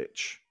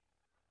Arnautovic.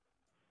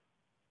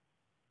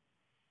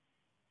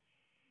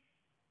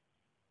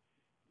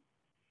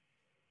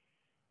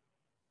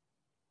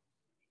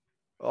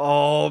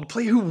 Oh,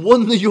 player who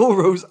won the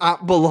Euros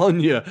at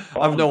Bologna. I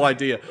have no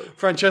idea.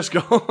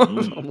 Francesco.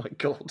 Oh, my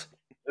God.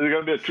 It's going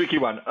to be a tricky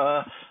one.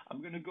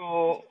 I'm going to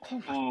go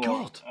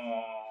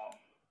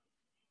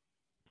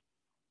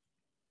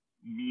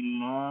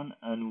Milan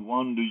and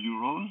won the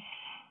Euros.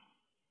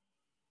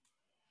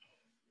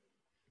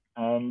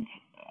 And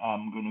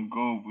I'm going to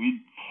go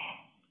with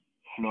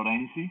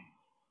Florenzi.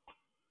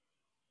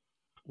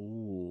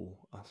 Ooh,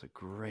 that's a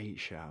great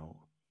shout.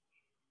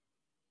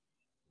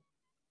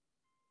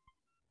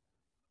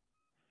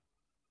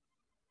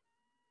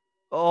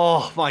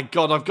 Oh, my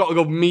God. I've got to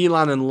go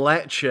Milan and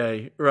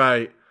Lecce.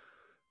 Right.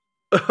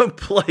 A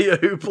player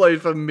who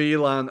played for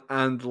Milan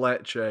and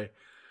Lecce.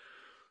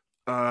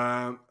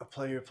 A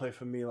player who played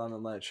for Milan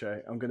and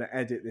Lecce. I'm going to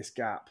edit this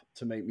gap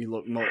to make me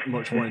look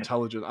much more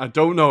intelligent. I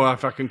don't know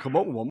if I can come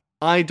up with one.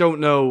 I don't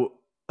know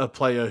a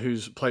player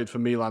who's played for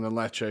Milan and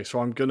Lecce, so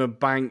I'm going to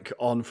bank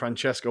on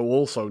Francesco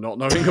also not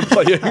knowing a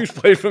player who's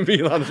played for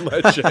Milan and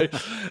Lecce.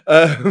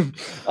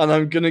 And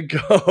I'm going to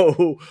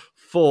go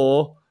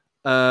for...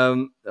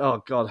 oh,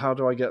 God, how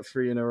do I get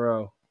 3 in a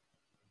row?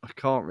 I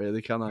can't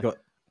really, can I?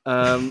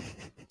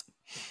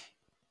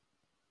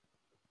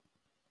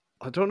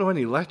 I don't know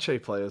any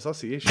Lecce players.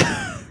 That's the issue.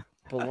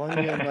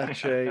 Bologna and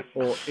Lecce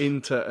or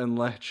Inter and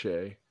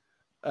Lecce.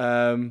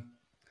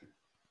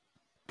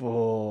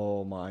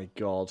 Oh, my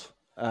God.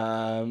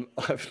 I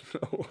have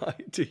no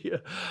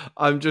idea.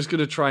 I'm just going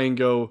to try and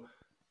go...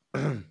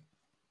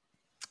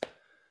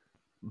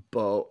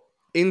 but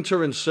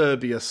Inter and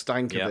Serbia,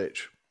 Stankovic. Yep.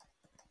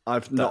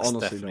 I've not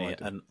honestly no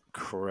idea. An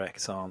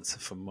correct answer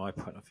from my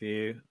point of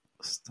view.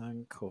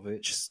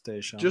 Stankovic,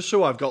 Dejan. Just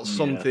so I've got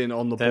something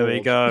on the board. There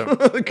we go.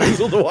 Because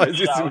otherwise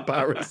it's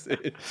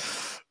embarrassing.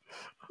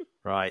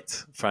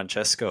 Right,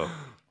 Francesco.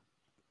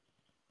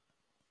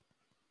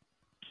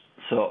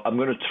 So I'm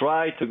going to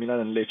try to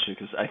Milan and Lecce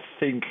because I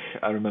think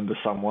I remember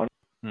someone,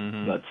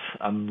 but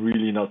I'm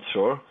really not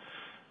sure.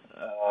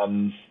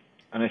 And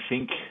I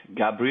think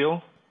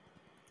Gabriel,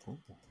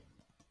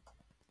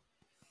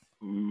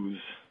 who's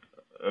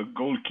a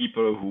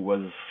goalkeeper who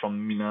was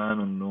from Milan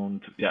unknown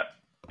to... Yeah.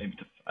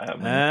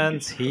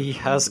 And he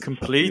has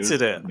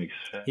completed it.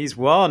 He's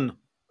won.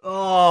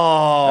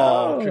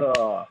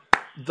 Oh,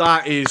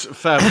 that is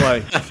fair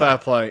play. Fair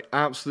play.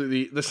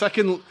 Absolutely. The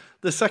second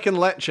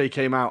Lecce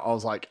came out, I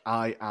was like,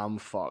 I am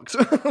fucked.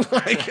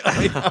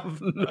 I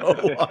have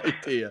no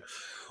idea.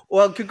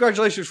 Well,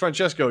 congratulations,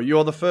 Francesco.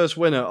 You're the first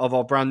winner of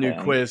our brand new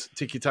quiz,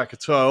 Tiki Taka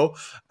Toe.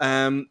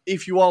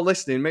 If you are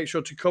listening, make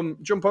sure to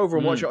jump over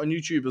and watch it on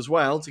YouTube as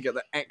well to get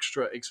the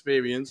extra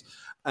experience.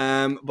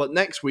 But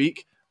next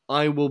week,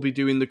 I will be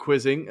doing the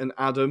quizzing and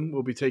Adam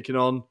will be taking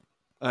on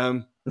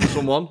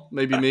someone,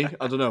 maybe me.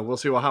 I don't know. We'll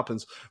see what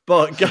happens.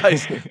 But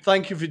guys,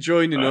 thank you for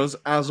joining us.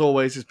 As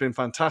always, it's been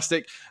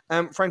fantastic.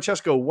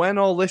 Francesco, when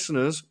our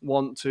listeners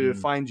want to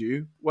find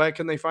you, where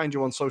can they find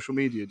you on social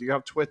media? Do you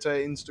have Twitter,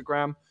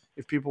 Instagram,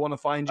 if people want to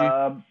find you?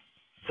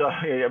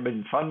 I've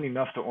been funny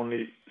enough, the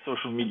only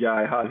social media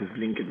I have is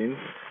LinkedIn.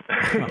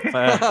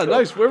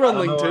 Nice. We're on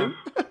LinkedIn.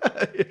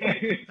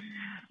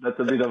 That's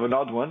a bit of an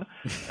odd one.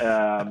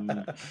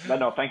 But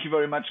no, thank you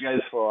very much, guys,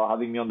 for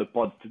having me on the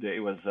pod today. It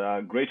was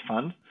great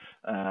fun.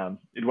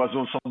 It was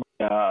also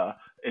my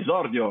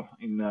esordio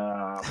in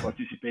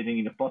participating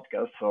in the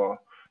podcast. So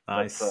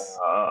nice. That's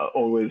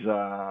always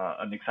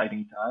an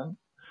exciting time.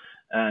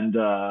 And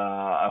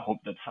I hope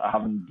that I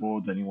haven't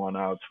bored anyone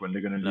out when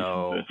they're going to listen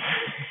to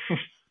it.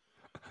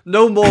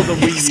 No more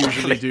than we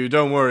usually do.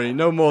 Don't worry.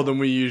 No more than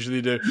we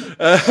usually do.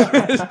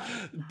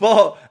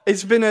 But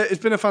it's been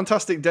a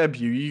fantastic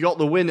debut. You got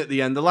the win at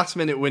the end, the last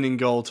minute winning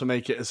goal to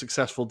make it a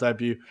successful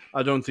debut.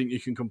 I don't think you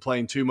can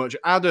complain too much.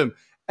 Adam,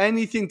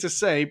 anything to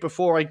say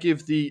before I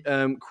give the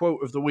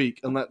quote of the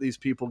week and let these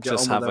people get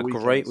Just on with their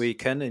have a great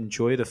weekend.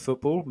 Enjoy the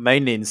football,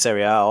 mainly in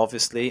Serie A,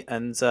 obviously,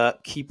 and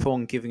keep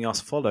on giving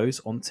us follows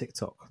on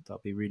TikTok.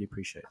 That'd be really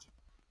appreciated.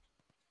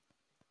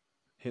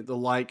 Hit the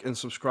like and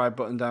subscribe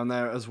button down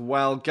there as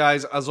well.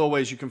 Guys, as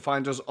always, you can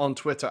find us on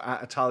Twitter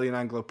at Italian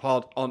Anglo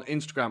Pod, on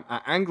Instagram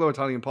at Anglo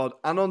Italian Pod,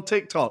 and on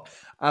TikTok,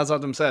 as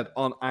Adam said,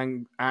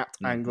 at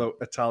Anglo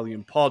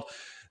Italian Pod.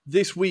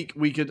 This week,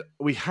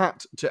 we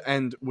had to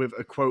end with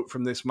a quote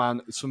from this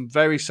man. Some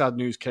very sad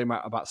news came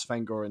out about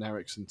Sven-Göran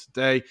Eriksson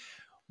today.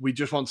 We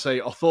just want to say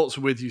our thoughts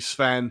are with you,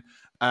 Sven,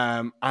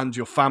 and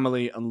your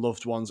family and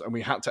loved ones. And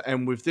we had to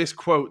end with this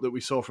quote that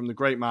we saw from the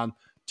great man.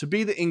 To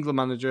be the England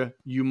manager,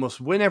 you must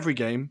win every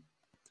game,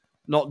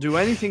 not do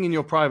anything in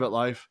your private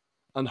life,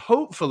 and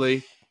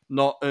hopefully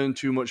not earn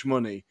too much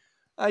money.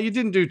 You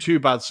didn't do too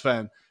bad,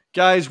 Sven.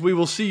 Guys, we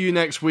will see you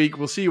next week.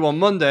 We'll see you on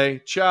Monday.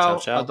 Ciao,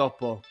 ciao. A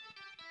dopo.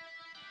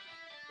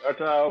 Ciao,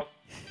 ciao.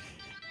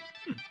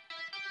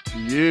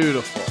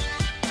 Beautiful.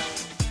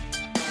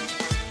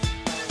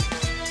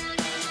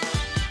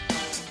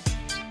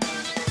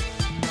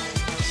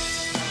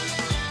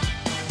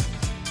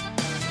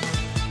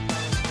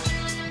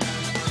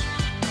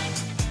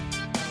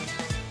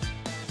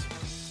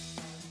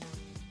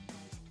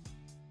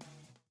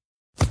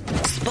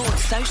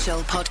 Sports Social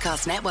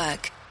Podcast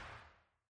Network.